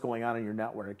like what's going on in your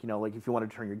network. Like if you want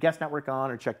to turn your guest network on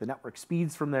or check the network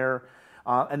speeds from there.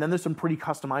 And then there's some pretty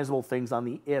customizable things on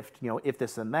the if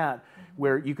this and that,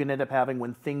 where you can end up having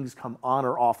when things come on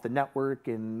or off the network,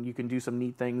 and you can do some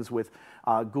neat things with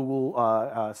Google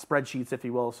spreadsheets, if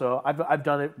you will. So I've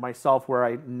done it myself, where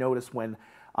I notice when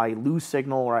I lose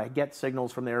signal or I get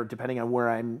signals from there, depending on where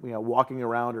I'm walking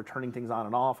around or turning things on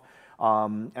and off.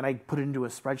 And I put it into a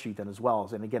spreadsheet then as well,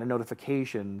 and I get a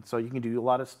notification. So you can do a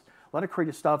lot of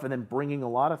creative stuff, and then bringing a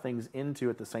lot of things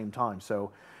into at the same time.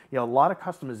 So a lot of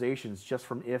customizations just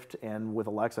from IFT and with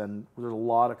Alexa, and there's a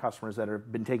lot of customers that have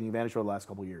been taking advantage over the last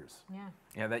couple of years.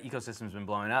 Yeah, that ecosystem's been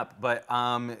blowing up. But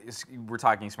we're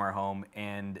talking smart home,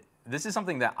 and this is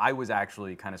something that I was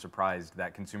actually kind of surprised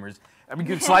that consumers. I mean,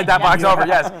 you can slide that box over,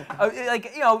 yes.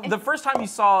 The first time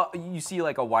you see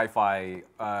like a Wi-Fi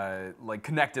like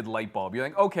connected light bulb, you're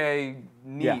like, okay,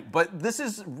 neat. Yeah. But this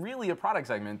is really a product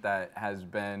segment that has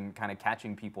been kind of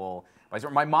catching people.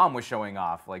 My mom was showing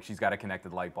off, like she's got a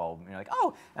connected light bulb, and you're like,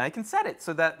 oh, and I can set it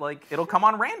so that like it'll come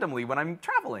on randomly when I'm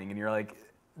traveling, and you're like,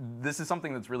 this is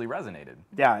something that's really resonated.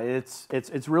 Yeah, it's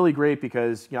really great,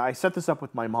 because I set this up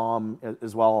with my mom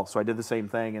as well, so I did the same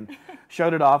thing and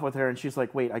showed it off with her, and she's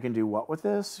like, wait, I can do what with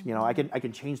this? I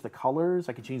can change the colors,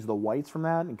 I can change the whites from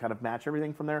that, and kind of match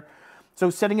everything from there. So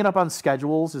setting it up on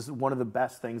schedules is one of the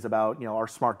best things about our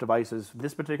smart devices.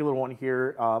 This particular one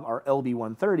here, our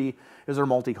LB130, is our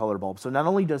multicolor bulb. So not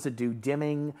only does it do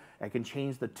dimming, I can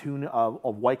change the tune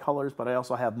of white colors, but I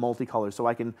also have multicolors. So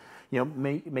I can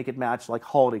make it match like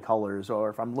holiday colors, or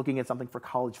if I'm looking at something for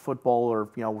college football or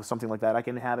something like that, I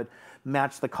can have it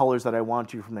match the colors that I want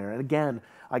to from there. And again,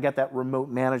 I get that remote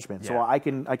management. So I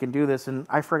can do this, and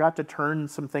I forgot to turn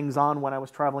some things on when I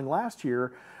was traveling last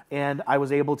year. And I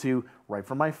was able to, right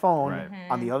from my phone,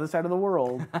 on the other side of the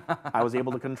world, I was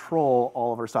able to control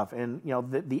all of our stuff. And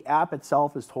the app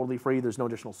itself is totally free. There's no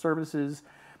additional services.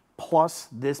 Plus,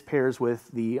 this pairs with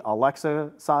the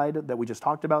Alexa side that we just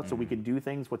talked about, so we can do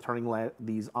things with turning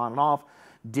these on and off,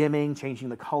 dimming, changing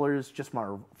the colors just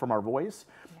from our voice.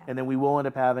 Yeah. And then we will end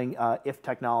up having if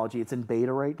technology. It's in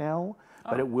beta right now.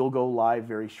 But it will go live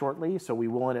very shortly, so we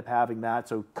will end up having that,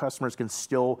 so customers can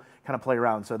still kind of play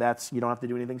around. So you don't have to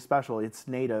do anything special. It's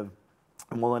native,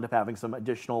 and we'll end up having some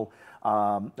additional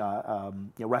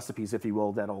recipes, if you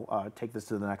will, that'll take this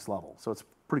to the next level. So it's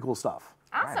pretty cool stuff.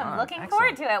 Awesome. Right, looking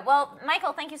forward to it. Well,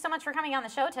 Michael, thank you so much for coming on the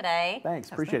show today.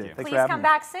 Thanks. Appreciate it. Thanks for having me. Please come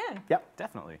back soon. Yep.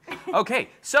 Definitely. Okay,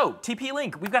 so TP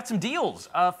Link, we've got some deals.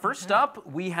 First up,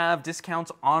 we have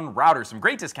discounts on routers, some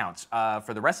great discounts.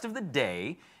 For the rest of the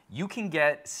day, you can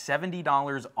get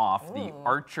 $70 off the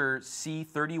Archer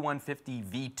C3150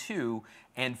 V2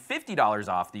 and $50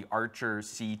 off the Archer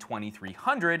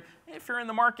C2300. if you're in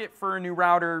the market for a new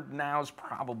router, now's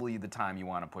probably the time you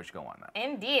want to push go on that.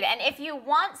 Indeed. And if you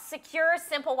want secure,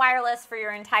 simple wireless for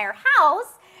your entire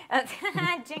house,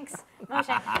 jinx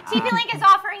motion, TP-Link is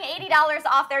offering $80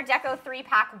 off their Deco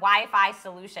 3-pack Wi-Fi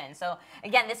solution. So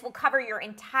again, this will cover your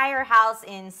entire house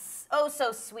in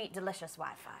so sweet, delicious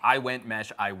Wi-Fi. I went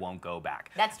mesh, I won't go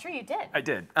back. That's true, you did. I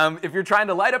did. If you're trying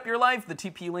to light up your life, the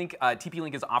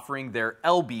TP-Link is offering their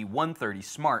LB130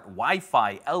 Smart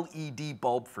Wi-Fi LED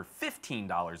bulb for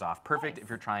 $15 off. Perfect if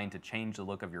you're trying to change the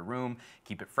look of your room,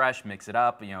 keep it fresh, mix it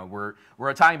up. You know,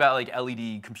 we're talking about like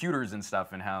LED computers and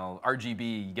stuff and how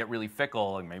RGB you get really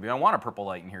fickle. And maybe I want a purple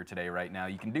light in here today, right now.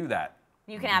 You can do that.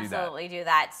 You can absolutely do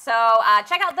that. So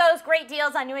check out those great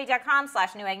deals on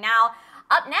Newegg.com/NeweggNow.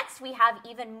 Up next, we have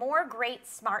even more great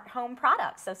smart home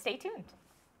products, so stay tuned.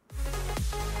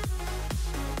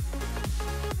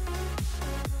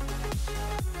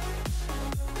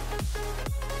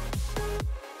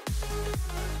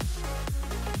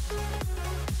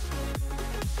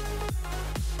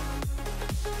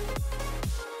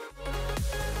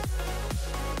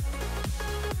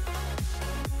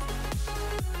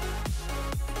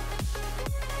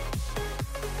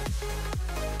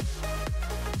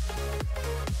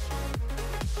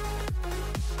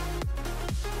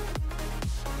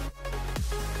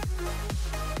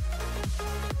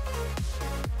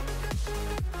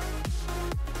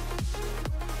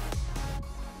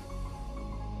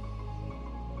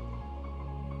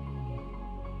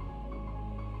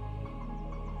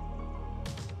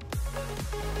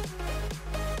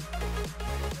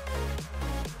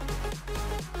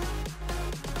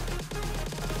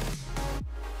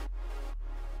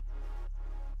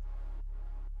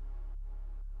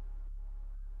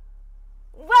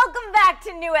 Welcome back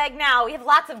to Newegg Now. We have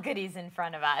lots of goodies in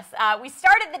front of us. We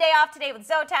started the day off today with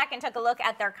ZOTAC and took a look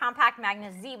at their compact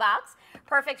Magnus Z-Box,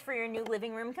 perfect for your new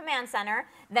living room command center.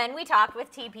 Then we talked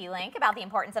with TP-Link about the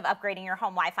importance of upgrading your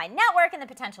home Wi-Fi network and the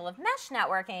potential of mesh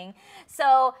networking.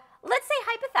 So let's say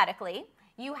hypothetically,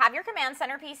 you have your command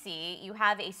center PC, you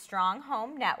have a strong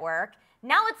home network.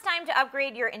 Now it's time to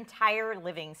upgrade your entire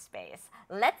living space.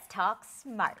 Let's talk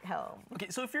smart home. Okay,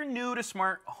 so if you're new to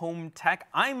smart home tech,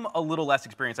 I'm a little less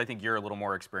experienced. I think you're a little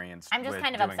more experienced. I'm just with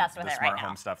kind of doing obsessed with the it smart right now.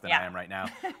 home stuff than I am right now.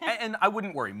 And I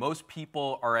wouldn't worry. Most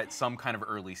people are at some kind of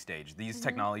early stage. These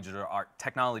technologies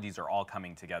are all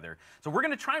coming together. So we're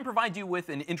going to try and provide you with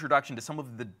an introduction to some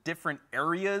of the different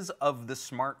areas of the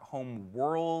smart home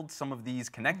world, some of these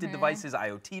connected devices,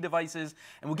 IoT devices,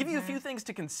 and we'll give you a few things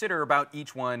to consider about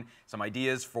each one, some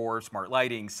ideas for smart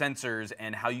lighting, sensors,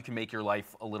 and how you can make your life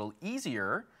a little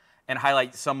easier, and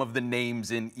highlight some of the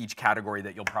names in each category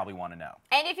that you'll probably want to know.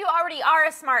 And if you already are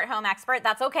a smart home expert,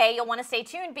 that's okay. You'll want to stay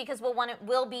tuned because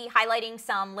we'll be highlighting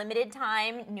some limited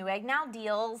time Newegg Now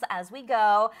deals as we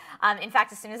go. In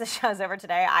fact, as soon as the show's over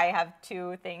today, I have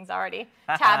 2 things already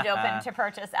tabbed open to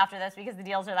purchase after this because the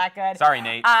deals are that good. Sorry,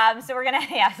 Nate. So we're gonna,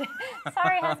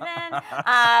 sorry,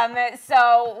 husband.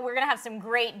 So we're gonna have some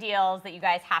great deals that you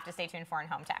guys have to stay tuned for in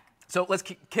home tech. So let's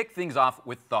kick things off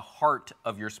with the heart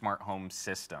of your smart home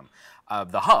system,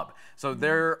 the hub. So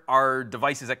there are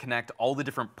devices that connect all the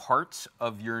different parts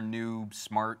of your new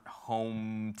smart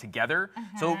home together.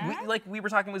 So like we were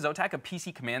talking with ZOTAC, a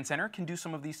PC command center can do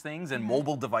some of these things, and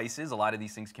mobile devices, a lot of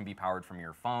these things can be powered from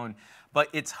your phone. But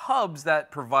it's hubs that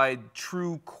provide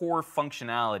true core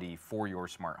functionality for your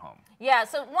smart home. Yeah,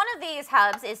 so one of these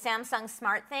hubs is Samsung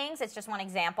SmartThings. It's just one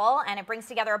example, and it brings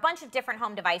together a bunch of different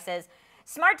home devices.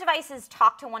 Smart devices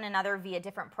talk to one another via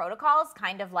different protocols,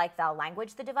 kind of like the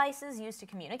language the devices use to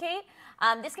communicate.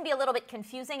 This can be a little bit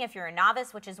confusing if you're a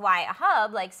novice, which is why a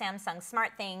hub like Samsung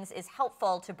SmartThings is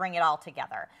helpful to bring it all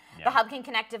together. Yeah. The hub can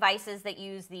connect devices that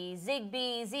use the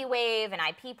Zigbee, Z-Wave, and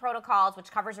IP protocols,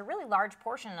 which covers a really large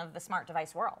portion of the smart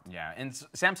device world. Yeah, and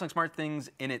Samsung SmartThings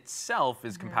in itself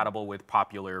is compatible with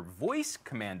popular voice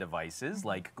command devices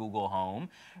like Google Home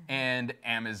and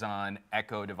Amazon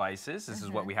Echo devices. This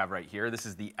is what we have right here. This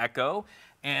is the Echo,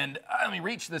 and let me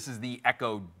reach, this is the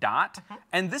Echo Dot.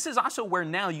 And this is also where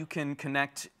now you can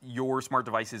connect your smart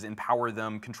devices and power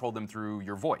them, control them through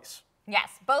your voice.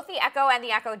 Yes, both the Echo and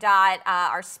the Echo Dot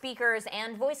are speakers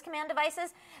and voice command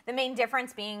devices. The main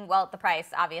difference being, well, the price,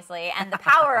 obviously, and the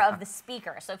power of the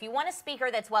speaker. So if you want a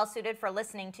speaker that's well suited for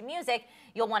listening to music,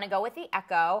 you'll want to go with the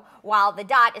Echo, while the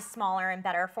Dot is smaller and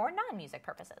better for non-music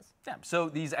purposes. Yeah, so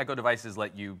these Echo devices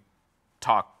let you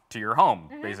talk to your home,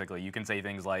 basically. You can say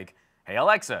things like, hey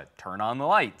Alexa, turn on the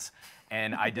lights.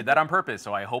 And I did that on purpose,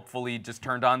 so I hopefully just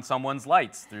turned on someone's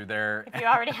lights through their If you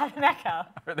already have an Echo.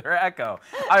 or their Echo.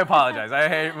 I apologize. I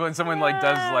hate when someone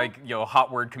does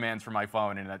hot word commands for my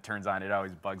phone and that turns on. It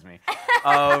always bugs me.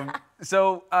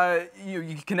 So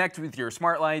you connect with your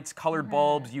smart lights, colored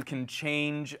bulbs. You can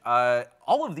change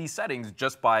all of these settings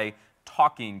just by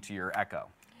talking to your Echo.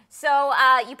 So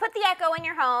you put the Echo in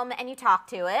your home and you talk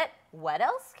to it. What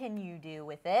else can you do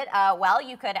with it? Well,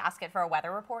 you could ask it for a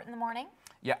weather report in the morning.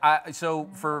 Yeah, so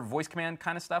for voice command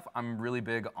kind of stuff, I'm really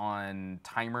big on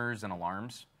timers and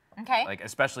alarms. Okay. Like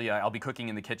especially, I'll be cooking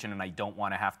in the kitchen and I don't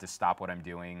want to have to stop what I'm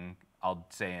doing. I'll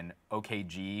say an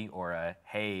OKG or a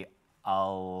Hey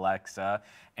Alexa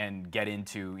and get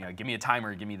into, give me a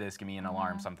timer, give me this, give me an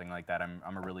alarm, something like that.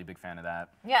 I'm a really big fan of that.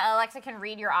 Yeah, Alexa can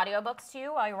read your audiobooks to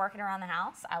you while you're working around the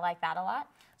house. I like that a lot.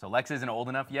 So Alexa isn't old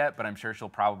enough yet, but I'm sure she'll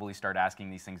probably start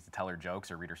asking these things to tell her jokes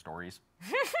or read her stories.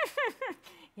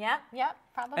 Yep,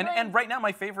 probably. And right now,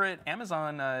 my favorite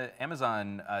Amazon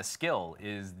skill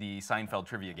is the Seinfeld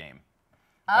trivia game.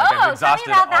 Oh, tell me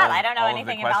about that. I don't know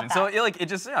anything about that. So it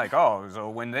just so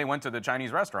when they went to the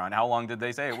Chinese restaurant, how long did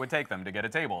they say it would take them to get a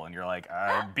table? And you're like,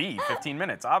 B, 15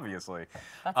 minutes, obviously.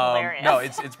 That's hilarious. No,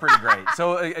 it's pretty great.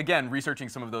 So again, researching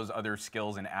some of those other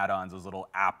skills and add-ons, those little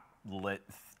applet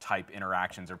type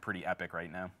interactions are pretty epic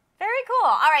right now. Very cool.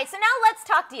 All right, so now let's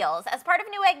talk deals. As part of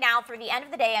Newegg Now through the end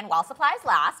of the day and while supplies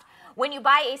last, when you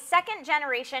buy a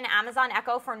second-generation Amazon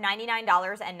Echo for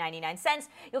 $99.99,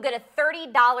 you'll get a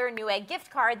 $30 Newegg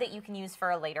gift card that you can use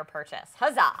for a later purchase.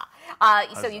 Huzzah!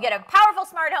 So you get a powerful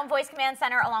smart home voice command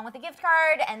center along with a gift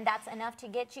card, and that's enough to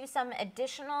get you some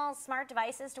additional smart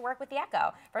devices to work with the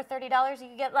Echo. For $30, you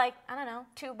can get, like, I don't know,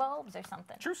 2 bulbs or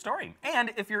something. True story.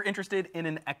 And if you're interested in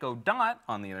an Echo Dot,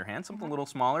 on the other hand, something a little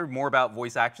smaller, more about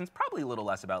voice actions, probably a little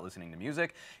less about listening to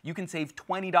music, you can save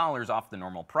 $20 off the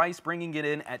normal price, bringing it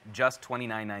in at just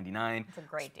 $29.99. It's a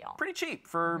great deal. Pretty cheap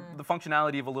for the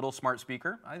functionality of a little smart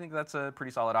speaker. I think that's a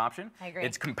pretty solid option. I agree.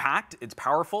 It's compact, it's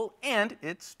powerful, and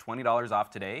it's $20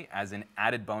 off today as an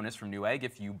added bonus from Newegg.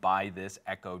 If you buy this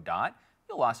Echo Dot,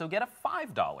 you'll also get a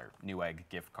 $5 Newegg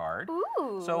gift card.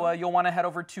 Ooh. So you'll want to head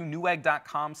over to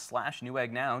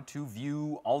newegg.com/Newegg now to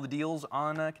view all the deals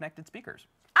on connected speakers.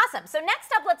 Awesome. So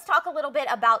next up, let's talk a little bit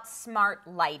about smart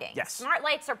lighting. Yes. Smart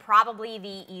lights are probably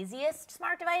the easiest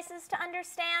smart devices to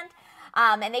understand,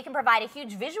 and they can provide a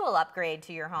huge visual upgrade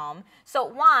to your home. So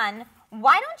Juan,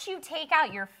 why don't you take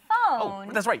out your phone?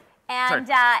 Oh, that's right.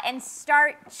 And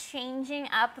start changing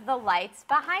up the lights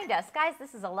behind us. Guys,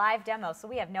 this is a live demo, so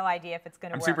we have no idea if it's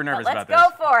going to work. I'm super nervous about this.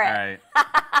 Let's go for it. All right.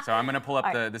 So I'm going to pull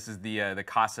up this is the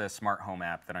Casa Smart Home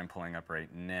app that I'm pulling up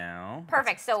right now.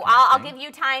 Perfect. So I'll give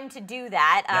you time to do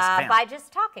that by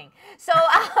just talking. So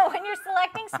when you're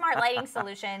selecting smart lighting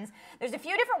solutions, there's a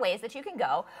few different ways that you can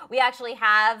go. We actually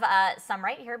have some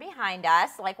right here behind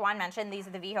us. Like Juan mentioned, these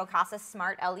are the Viho Casa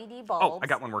Smart LED bulbs. Oh, I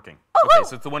got one working. Oh, okay,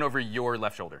 so it's the one over your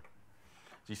left shoulder.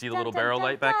 Do you see the little barrel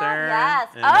light back there? Yes.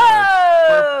 And,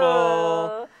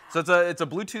 purple. So it's a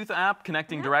Bluetooth app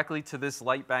connecting directly to this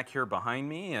light back here behind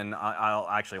me, and I'll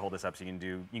actually hold this up so you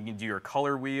can do your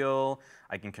color wheel.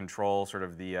 I can control sort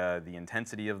of the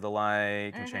intensity of the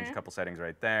light. Can change a couple settings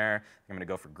right there. I'm gonna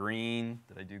go for green.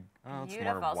 Did I do? Oh, it's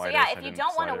Beautiful. more So whitish. yeah, if you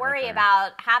don't want to worry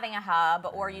about having a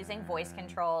hub or using voice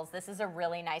controls, this is a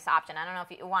really nice option. I don't know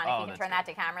if you want, if you can turn that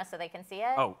to camera so they can see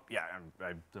it. Oh yeah,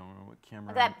 I don't know what camera.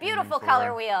 Look at that beautiful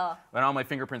color wheel. And all my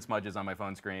fingerprint smudges on my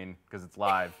phone screen because it's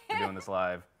live. We're doing this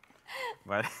live.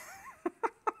 But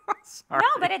sorry.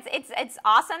 No, but it's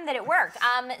awesome that it worked.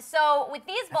 So with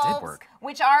these bulbs,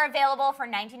 which are available for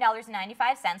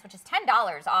 $19.95, which is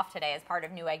 $10 off today as part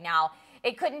of Newegg Now,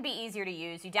 it couldn't be easier to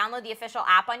use. You download the official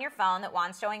app on your phone that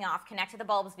Juan's showing off, connect to the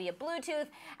bulbs via Bluetooth,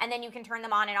 and then you can turn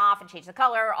them on and off and change the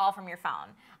color all from your phone.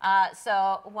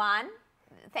 So Juan,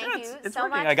 thank you so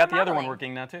much. I got the other one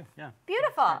working now too. Yeah.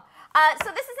 Beautiful.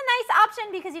 So this is a nice option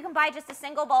because you can buy just a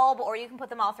single bulb, or you can put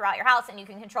them all throughout your house, and you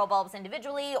can control bulbs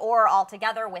individually or all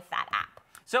together with that app.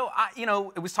 So,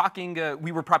 it was talking,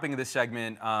 we were prepping this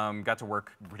segment, got to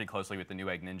work pretty closely with the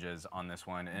Newegg Ninjas on this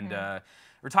one, and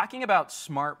we're talking about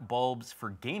smart bulbs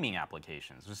for gaming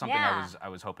applications. It was something I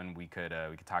was hoping we could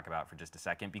talk about for just a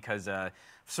second, because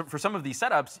for some of these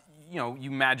setups, you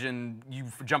imagine you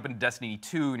jump into Destiny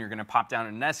 2 and you're gonna pop down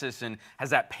in Nessus and has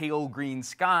that pale green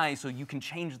sky, so you can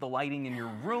change the lighting in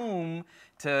your room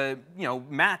to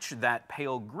match that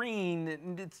pale green.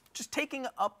 And it's just taking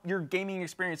up your gaming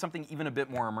experience, something even a bit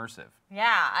more immersive.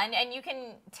 Yeah, and you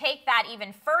can take that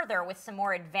even further with some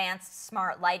more advanced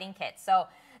smart lighting kits. So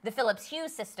the Philips Hue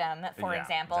system, for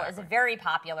example, is a very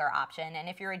popular option. And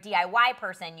if you're a DIY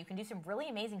person, you can do some really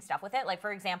amazing stuff with it. Like,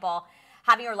 for example,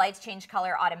 having your lights change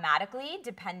color automatically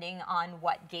depending on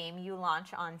what game you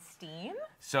launch on Steam.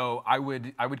 So I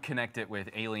would connect it with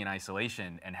Alien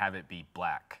Isolation and have it be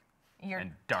black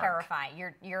and dark. Terrifying.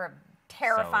 You're a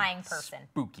terrifying person.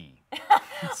 Spooky.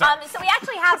 So we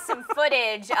actually have some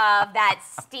footage of that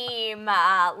Steam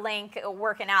link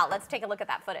working out. Let's take a look at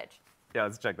that footage. Yeah,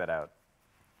 let's check that out.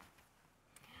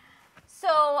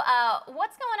 So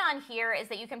what's going on here is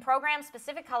that you can program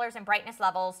specific colors and brightness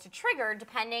levels to trigger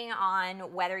depending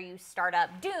on whether you start up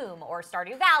Doom or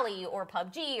Stardew Valley or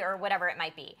PUBG or whatever it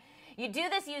might be. You do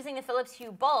this using the Philips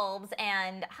Hue bulbs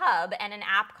and hub and an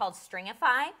app called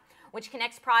Stringify, which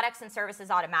connects products and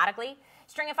services automatically.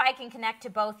 Stringify can connect to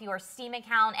both your Steam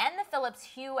account and the Philips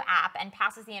Hue app and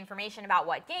passes the information about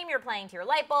what game you're playing to your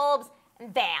light bulbs,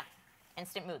 and bam,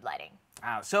 instant mood lighting.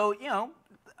 Wow. So, you know,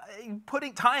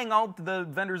 tying all the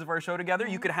vendors of our show together,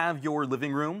 you could have your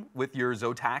living room with your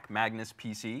ZOTAC Magnus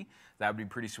PC. That would be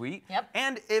pretty sweet. Yep.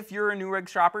 And if you're a Newegg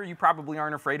shopper, you probably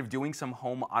aren't afraid of doing some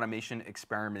home automation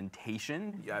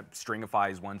experimentation.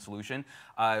 Stringify is one solution.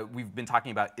 We've been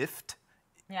talking about IFTTT.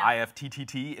 Yeah.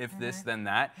 IFTTT, if this, then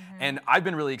that. And I've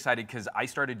been really excited because I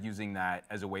started using that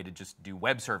as a way to just do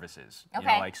web services. Okay.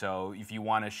 You know, like, so if you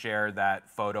want to share that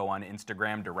photo on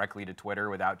Instagram directly to Twitter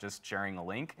without just sharing a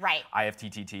link, right.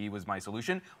 IFTTT was my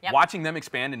solution. Yep. Watching them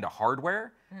expand into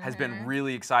hardware has been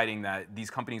really exciting, that these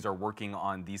companies are working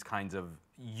on these kinds of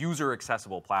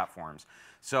user-accessible platforms.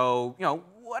 So, you know,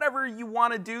 whatever you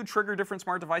want to do, trigger different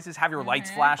smart devices, have your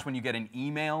lights flash when you get an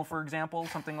email, for example,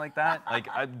 something like that. Like,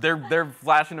 they're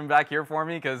flashing them back here for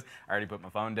me because I already put my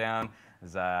phone down.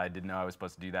 I didn't know I was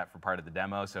supposed to do that for part of the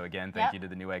demo. So again, thank you to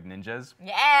the Newegg Ninjas.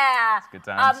 Yeah. It's good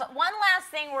times. One last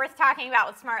thing worth talking about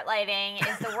with smart lighting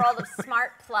is the world of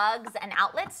smart plugs and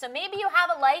outlets. So maybe you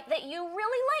have a light that you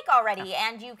really like already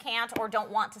and you can't or don't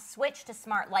want to switch to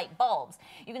smart light bulbs.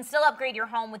 You can still upgrade your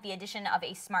home with the addition of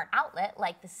a smart outlet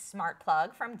like the smart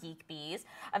plug from GeekBees,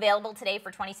 available today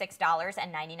for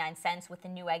 $26.99 with the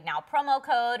Newegg Now promo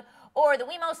code, or the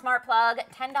Wemo Smart Plug,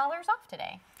 $10 off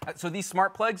today. So these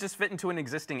smart plugs just fit into an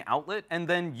existing outlet, and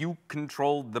then you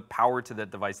control the power to the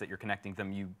device that you're connecting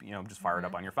them. You know, just fire it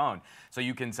up on your phone. So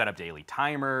you can set up daily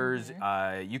timers.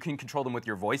 You can control them with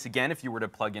your voice. Again, if you were to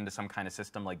plug into some kind of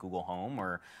system like Google Home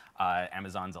or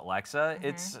Amazon's Alexa,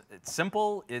 it's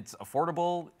simple, it's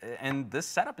affordable, and this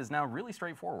setup is now really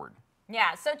straightforward.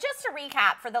 Yeah, so just to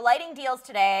recap, for the lighting deals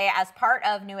today as part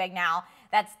of Newegg Now,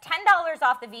 that's $10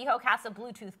 off the Viho Casa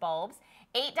Bluetooth bulbs,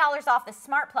 $8 off the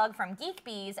smart plug from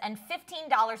GeekBees, and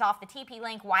 $15 off the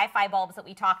TP-Link Wi-Fi bulbs that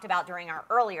we talked about during our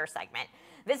earlier segment.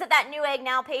 Visit that Newegg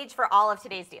Now page for all of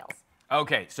today's deals.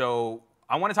 Okay, so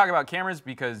I want to talk about cameras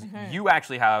because you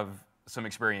actually have some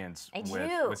experience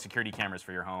with security cameras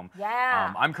for your home.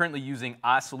 Yeah. I'm currently using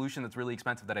a solution that's really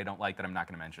expensive that I don't like, that I'm not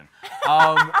going to mention.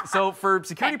 So for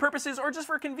security purposes or just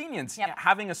for convenience,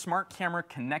 having a smart camera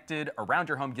connected around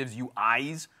your home gives you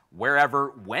eyes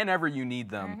wherever, whenever you need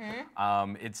them.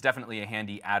 It's definitely a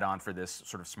handy add-on for this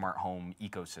sort of smart home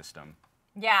ecosystem.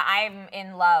 Yeah, I'm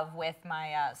in love with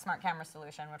my smart camera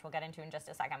solution, which we'll get into in just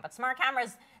a second. But smart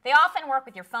cameras, they often work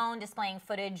with your phone, displaying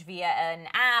footage via an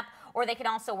app, or they can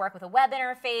also work with a web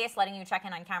interface, letting you check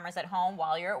in on cameras at home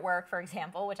while you're at work, for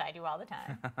example, which I do all the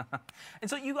time. And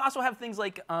so you also have things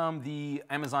like the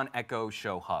Amazon Echo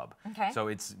Show Hub. Okay. So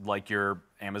it's like your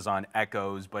Amazon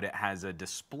Echoes, but it has a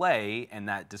display, and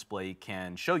that display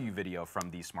can show you video from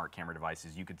these smart camera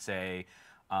devices. You could say,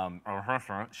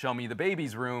 show me the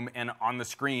baby's room, and on the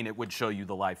screen it would show you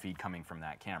the live feed coming from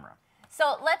that camera.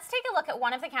 So let's take a look at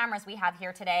one of the cameras we have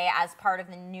here today as part of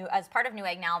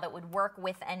Newegg Now that would work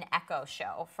with an Echo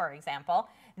Show, for example.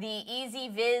 The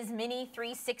EasyViz Mini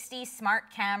 360 Smart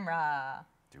Camera.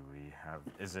 Do we have,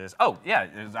 is this, oh yeah,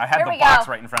 I had the box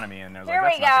right in front of me and I was like,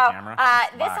 that's not the camera.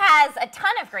 This has a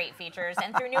ton of great features,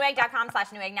 and through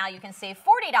Newegg.com/NeweggNow you can save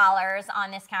 $40 on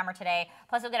this camera today,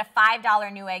 plus you'll get a $5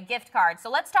 Newegg gift card. So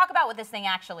let's talk about what this thing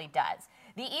actually does.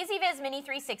 The EasyViz Mini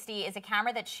 360 is a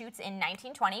camera that shoots in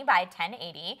 1920 by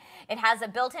 1080. It has a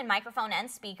built-in microphone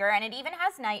and speaker, and it even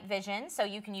has night vision, so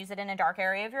you can use it in a dark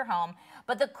area of your home.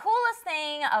 But the coolest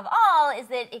thing of all is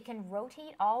that it can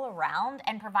rotate all around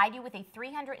and provide you with a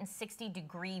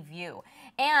 360-degree view.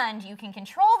 And you can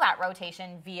control that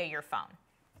rotation via your phone.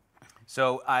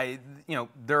 So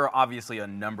there are obviously a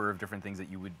number of different things that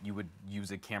you would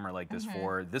use a camera like this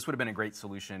for. This would have been a great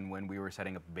solution when we were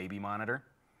setting up a baby monitor.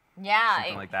 Yeah.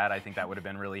 Something like that. I think that would have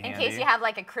been really handy. In case you have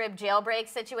like a crib jailbreak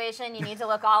situation, you need to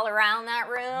look all around that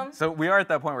room. So we are at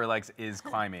that point where Lex is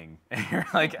climbing. And you're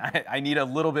like, I need a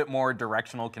little bit more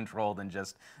directional control than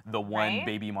just the one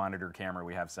baby monitor camera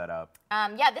we have set up.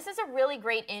 Yeah, this is a really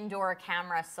great indoor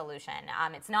camera solution.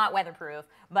 It's not weatherproof,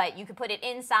 but you could put it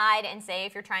inside and say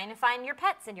if you're trying to find your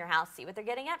pets in your house, see what they're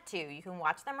getting up to. You can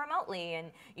watch them remotely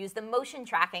and use the motion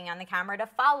tracking on the camera to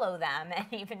follow them and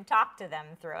even talk to them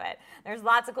through it. There's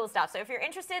lots of cool stuff. So if you're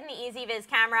interested in the EasyViz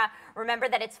camera, remember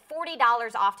that it's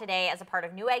 $40 off today as a part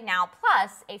of Newegg Now,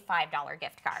 plus a $5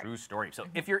 gift card. True story. So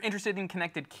if you're interested in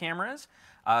connected cameras,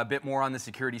 a bit more on the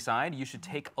security side, you should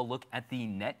take a look at the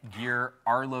Netgear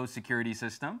Arlo security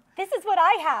system. This is what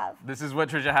I have. This is what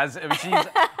Trisha has.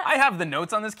 I have the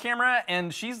notes on this camera,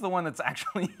 and she's the one that's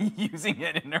actually using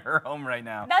it in her home right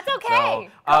now. That's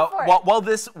okay. So, go for it.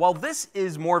 While this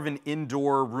is more of an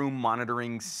indoor room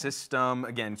monitoring system,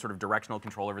 again, sort of directional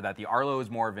control over that, the Arlo is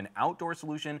more of an outdoor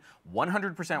solution,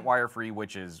 100% wire-free,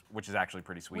 which is actually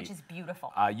pretty sweet. Which is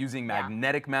beautiful. Using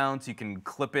magnetic mounts, you can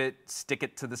clip it, stick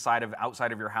it to the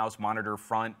outside of your house, monitor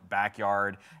front,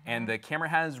 backyard, and the camera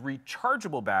has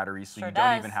rechargeable batteries, so you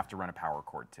don't even have to run a power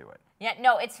cord to it. Yeah,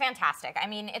 no, it's fantastic. I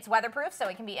mean, it's weatherproof, so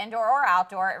it can be indoor or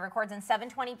outdoor. It records in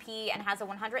 720p and has a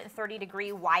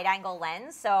 130-degree wide-angle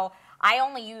lens. So I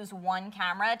only use one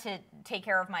camera to take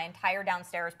care of my entire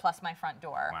downstairs plus my front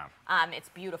door. Wow. It's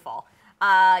beautiful.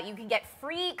 You can get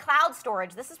free cloud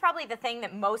storage. This is probably the thing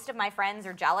that most of my friends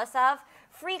are jealous of.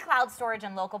 Free cloud storage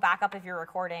and local backup of your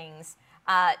recordings.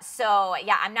 So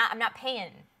yeah, I'm not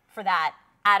paying for that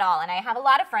at all. And I have a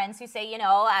lot of friends who say, you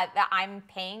know, I'm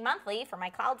paying monthly for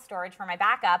my cloud storage for my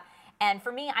backup. And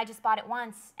for me, I just bought it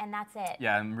once, and that's it.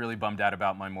 Yeah, I'm really bummed out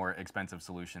about my more expensive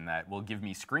solution that will give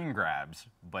me screen grabs,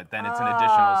 but then it's an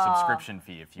additional subscription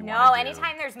fee if you want to do. No,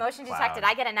 anytime there's motion detected,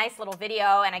 I get a nice little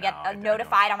video, and I get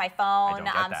notified on my phone.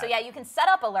 So yeah, you can set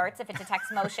up alerts if it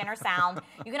detects motion or sound.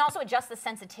 You can also adjust the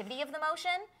sensitivity of the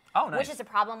motion. Oh, nice. Which is a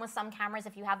problem with some cameras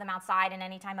if you have them outside and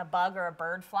anytime a bug or a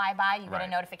bird fly by, you get a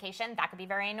notification. That could be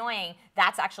very annoying.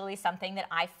 That's actually something that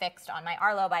I fixed on my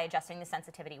Arlo by adjusting the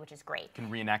sensitivity, which is great. You can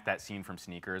reenact that scene from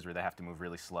Sneakers where they have to move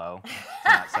really slow to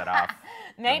not set off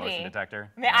the motion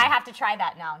detector. I have to try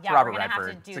that now. Yeah, we're going to have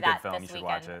to do that this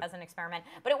weekend as an experiment.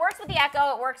 But it works with the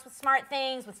Echo, it works with Smart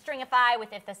Things, with Stringify,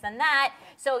 with If This Then That.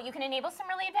 So you can enable some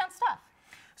really advanced stuff.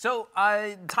 So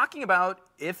talking about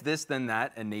if this then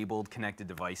that enabled connected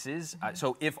devices,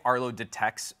 so if Arlo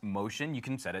detects motion, you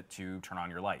can set it to turn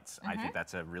on your lights. I think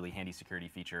that's a really handy security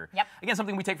feature. Yep. Again,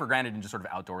 something we take for granted in just sort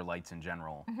of outdoor lights in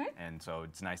general. And so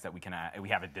it's nice that we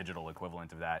have a digital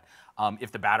equivalent of that.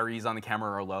 If the batteries on the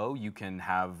camera are low, you can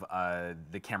have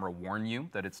the camera warn you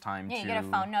that it's time to... You get a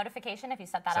phone notification if you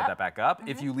set that up. Set that back up.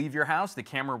 If you leave your house, the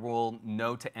camera will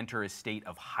know to enter a state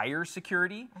of higher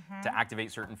security to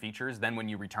activate certain features. Then when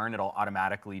you return, it'll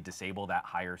automatically disable that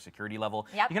higher security level.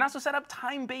 Yep. You can also set up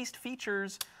time-based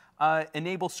features,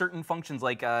 enable certain functions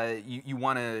like you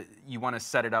want to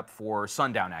set it up for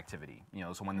sundown activity. You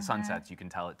know, so when the sun sets, you can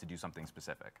tell it to do something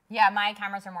specific. Yeah, my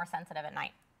cameras are more sensitive at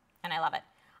night, and I love it.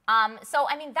 So,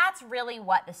 I mean, that's really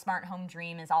what the smart home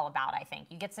dream is all about, I think.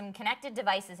 You get some connected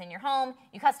devices in your home,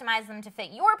 you customize them to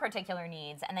fit your particular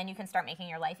needs, and then you can start making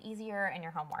your life easier and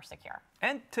your home more secure.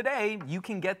 And today, you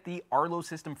can get the Arlo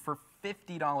system for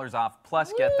 $50 off,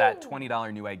 plus get that $20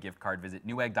 Newegg gift card. Visit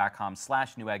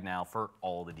newegg.com/Newegg now for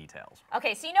all the details.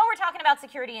 Okay, so you know we're talking about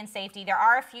security and safety. There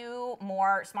are a few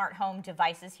more smart home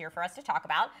devices here for us to talk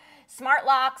about. Smart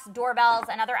locks, doorbells,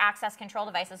 and other access control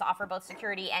devices offer both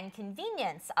security and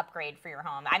convenience upgrade for your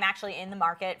home. I'm actually in the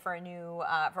market for a new,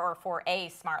 for a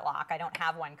smart lock. I don't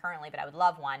have one currently, but I would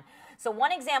love one. So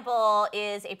one example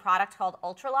is a product called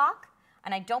UltraLock.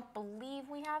 And I don't believe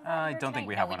we have that I don't think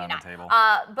we have one on the table.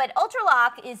 But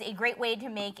UltraLock is a great way to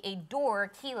make a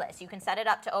door keyless. You can set it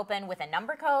up to open with a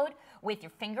number code, with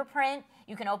your fingerprint.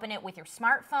 You can open it with your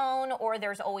smartphone, or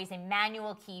there's always a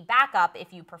manual key backup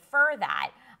if you prefer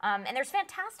that. And there's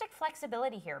fantastic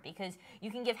flexibility here because you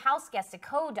can give house guests a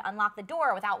code to unlock the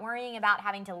door without worrying about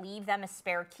having to leave them a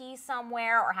spare key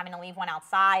somewhere or having to leave one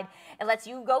outside. It lets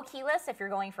you go keyless if you're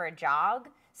going for a jog.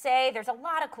 There's a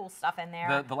lot of cool stuff in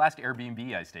there. The last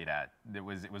Airbnb I stayed at, it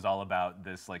was all about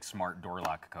this like smart door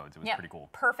lock codes. It was pretty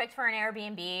cool. Perfect for an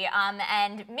Airbnb.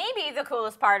 And maybe the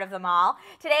coolest part of them all.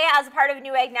 Today, as a part of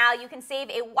Newegg Now, you can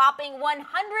save a whopping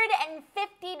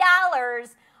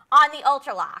 $150 on the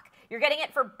UltraLock. You're getting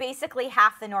it for basically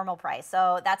half the normal price,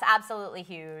 so that's absolutely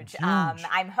huge.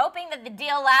 I'm hoping that the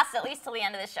deal lasts at least till the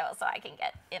end of the show so I can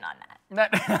get in on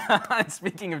that.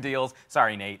 Speaking of deals,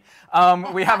 sorry, Nate.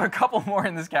 We have a couple more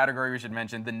in this category we should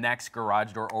mention. The Next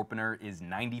garage door opener is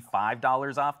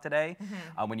 $95 off today.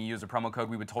 When you use a promo code,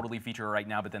 we would totally feature it right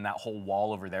now, but then that whole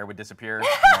wall over there would disappear.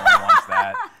 No one wants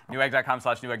that.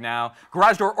 Newegg.com/Newegg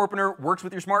Garage door opener works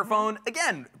with your smartphone.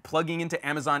 Again, plugging into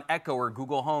Amazon Echo or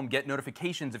Google Home, get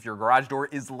notifications if your garage door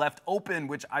is left open,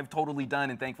 which I've totally done,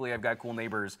 and thankfully I've got cool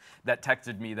neighbors that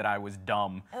texted me that I was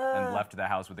dumb and left the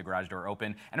house with the garage door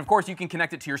open. And of course, you can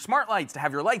connect it to your smart lights to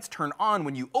have your lights turn on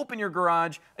when you open your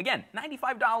garage. Again,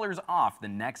 $95 off the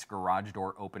Next garage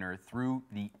door opener through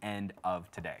the end of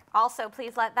today. Also,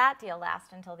 please let that deal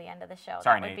last until the end of the show.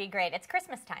 Sorry, that would Nate. be great. It's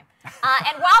Christmas time.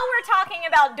 And while we're talking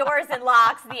about doors and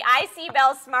locks, the IC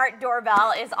Bell Smart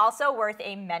Doorbell is also worth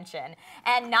a mention.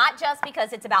 And not just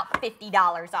because it's about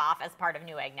 $50 off as part of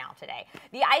Newegg Now today.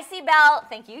 The IC Bell,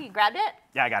 thank you, you grabbed it?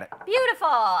 Yeah, I got it. Beautiful.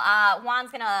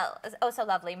 Juan's gonna, oh so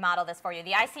lovely, model this for you.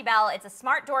 The IC Bell, it's a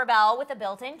smart doorbell with a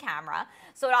built-in camera,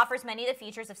 so it offers many of the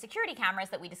features of security cameras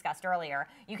that we discussed earlier.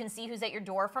 You can see who's at your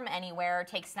door from anywhere,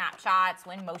 take snapshots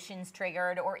when motion's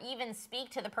triggered, or even speak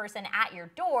to the person at your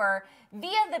door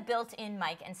via the built-in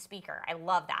mic and speaker. I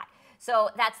love that. So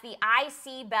that's the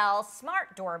IC Bell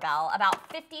Smart Doorbell, about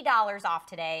 $50 off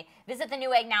today. Visit the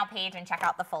Newegg Now page and check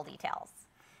out the full details.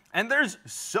 And there's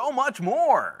so much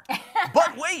more.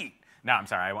 But wait. No, I'm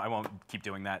sorry. I won't keep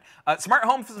doing that. Smart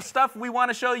home stuff we want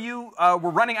to show you.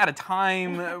 We're running out of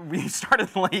time. We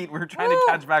started late. We're trying to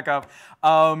catch back up.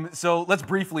 So let's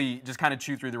briefly just kind of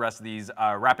chew through the rest of these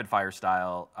rapid fire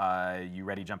style. You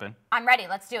ready to jump in? I'm ready.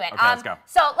 Let's do it. Okay, let's go.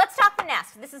 So let's talk the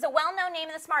Nest. This is a well-known name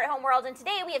in the smart home world, and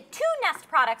today we have 2 Nest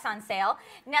products on sale.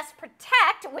 Nest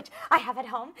Protect, which I have at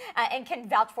home and can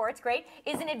vouch for, it's great,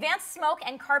 is an advanced smoke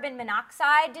and carbon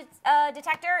monoxide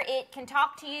detector. It can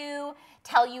talk to you,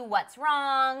 tell you what's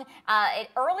wrong.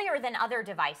 Earlier than other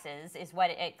devices is what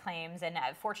it claims, and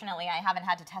fortunately I haven't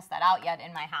had to test that out yet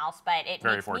in my house, but it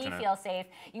makes me feel safe.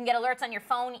 You can get alerts on your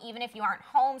phone even if you aren't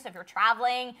home, so if you're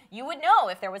traveling, you would know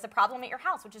if there was a problem at your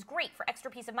house, which is great for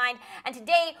extra peace of mind. And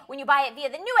today, when you buy it via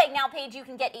the Newegg Now page, you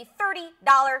can get a $30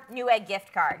 Newegg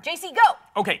gift card. JC, go!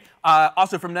 Okay,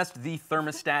 also from Nest, the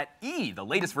Thermostat E, the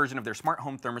latest version of their smart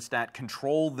home thermostat.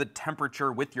 Control the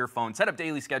temperature with your phone. Set up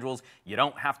daily schedules. You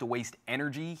don't have to waste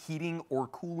energy heating or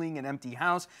cooling an empty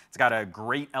house. It's got a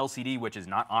great LCD, which is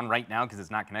not on right now because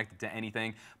it's not connected to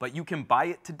anything, but you can buy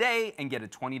it today and get a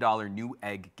 $20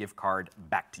 Newegg gift card.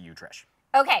 Back to you, Trish.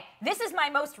 Okay, this is my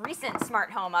most recent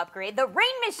smart home upgrade, the Rain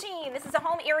Machine. This is a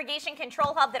home irrigation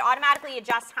control hub that automatically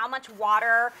adjusts how much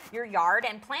water your yard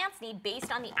and plants need based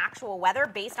on the actual weather,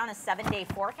 based on a 7-day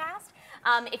forecast.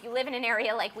 If you live in an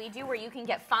area like we do where you can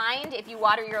get fined if you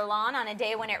water your lawn on a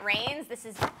day when it rains, this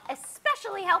is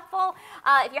especially helpful.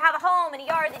 If you have a home and a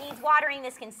yard that needs watering,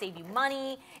 this can save you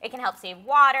money. It can help save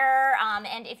water.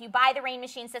 And if you buy the Rain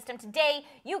Machine system today,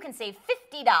 you can save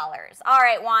 $50. All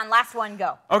right, Juan, last one,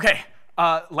 go. Okay.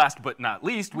 Last but not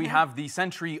least, we have the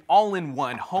Sentry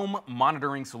all-in-one home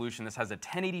monitoring solution. This has a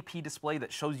 1080p display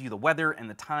that shows you the weather and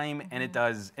the time, and it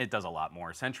does a lot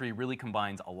more. Sentry really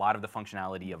combines a lot of the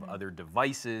functionality of other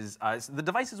devices. So the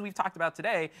devices we've talked about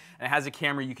today, and it has a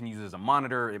camera you can use as a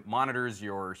monitor. It monitors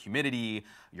your humidity,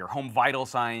 your home vital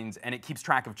signs, and it keeps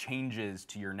track of changes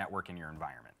to your network and your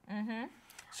environment.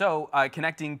 So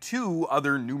connecting to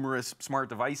other numerous smart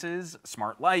devices,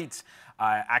 smart lights,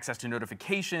 access to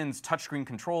notifications, touchscreen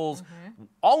controls,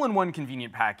 all in one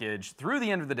convenient package. Through the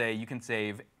end of the day, you can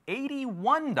save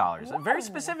 $81. Whoa. Very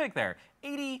specific there,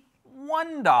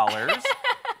 $81,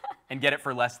 and get it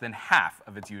for less than half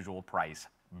of its usual price.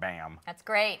 Bam. That's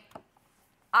great.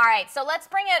 All right, so let's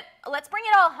bring it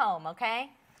all home,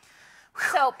 okay?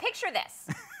 So picture this.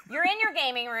 You're in your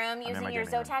gaming room using your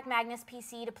ZOTAC Magnus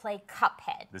PC to play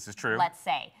Cuphead. This is true. Let's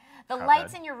say. The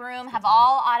lights in your room have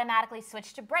all automatically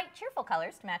switched to bright, cheerful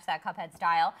colors to match that Cuphead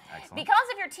style. Excellent. Because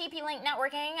of your TP-Link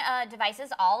networking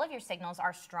devices, all of your signals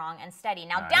are strong and steady.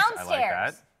 Now Nice, I like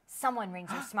downstairs, that. someone rings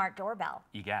your smart doorbell.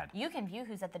 Egad. You can view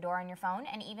who's at the door on your phone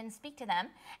and even speak to them.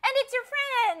 And it's your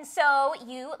friend. So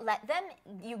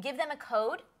you give them a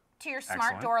code to your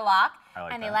smart Excellent. door lock, I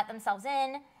like and that. they let themselves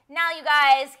in. Now you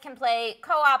guys can play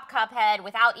co-op Cuphead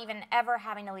without even ever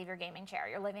having to leave your gaming chair.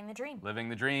 You're living the dream. Living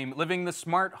the dream, living the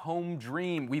smart home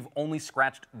dream. We've only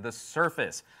scratched the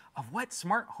surface of what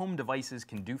smart home devices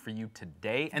can do for you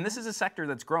today. And this is a sector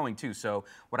that's growing too. So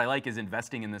what I like is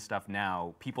investing in this stuff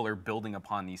now. People are building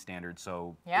upon these standards,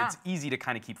 so it's easy to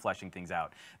kind of keep fleshing things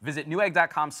out. Visit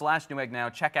Newegg.com/Newegg now.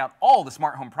 Check out all the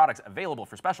smart home products available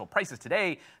for special prices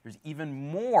today. There's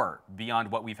even more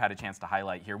beyond what we've had a chance to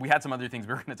highlight here. We had some other things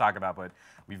we were going to talk about, but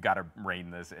we've got to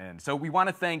rein this in. So we want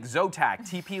to thank ZOTAC,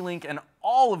 TP-Link, and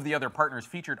all of the other partners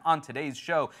featured on today's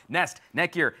show. Nest,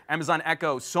 Netgear, Amazon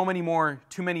Echo, so many more,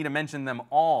 too many to mention them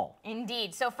all.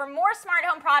 Indeed. So for more smart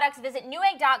home products, visit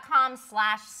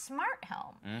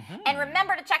Newegg.com/smarthome. And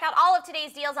remember to check out all of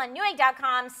today's deals on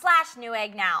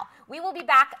Newegg.com/Newegg Now. We will be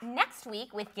back next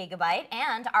week with Gigabyte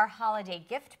and our holiday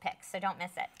gift picks, so don't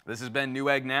miss it. This has been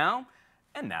Newegg Now,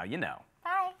 and now you know.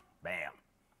 Bye. Bam.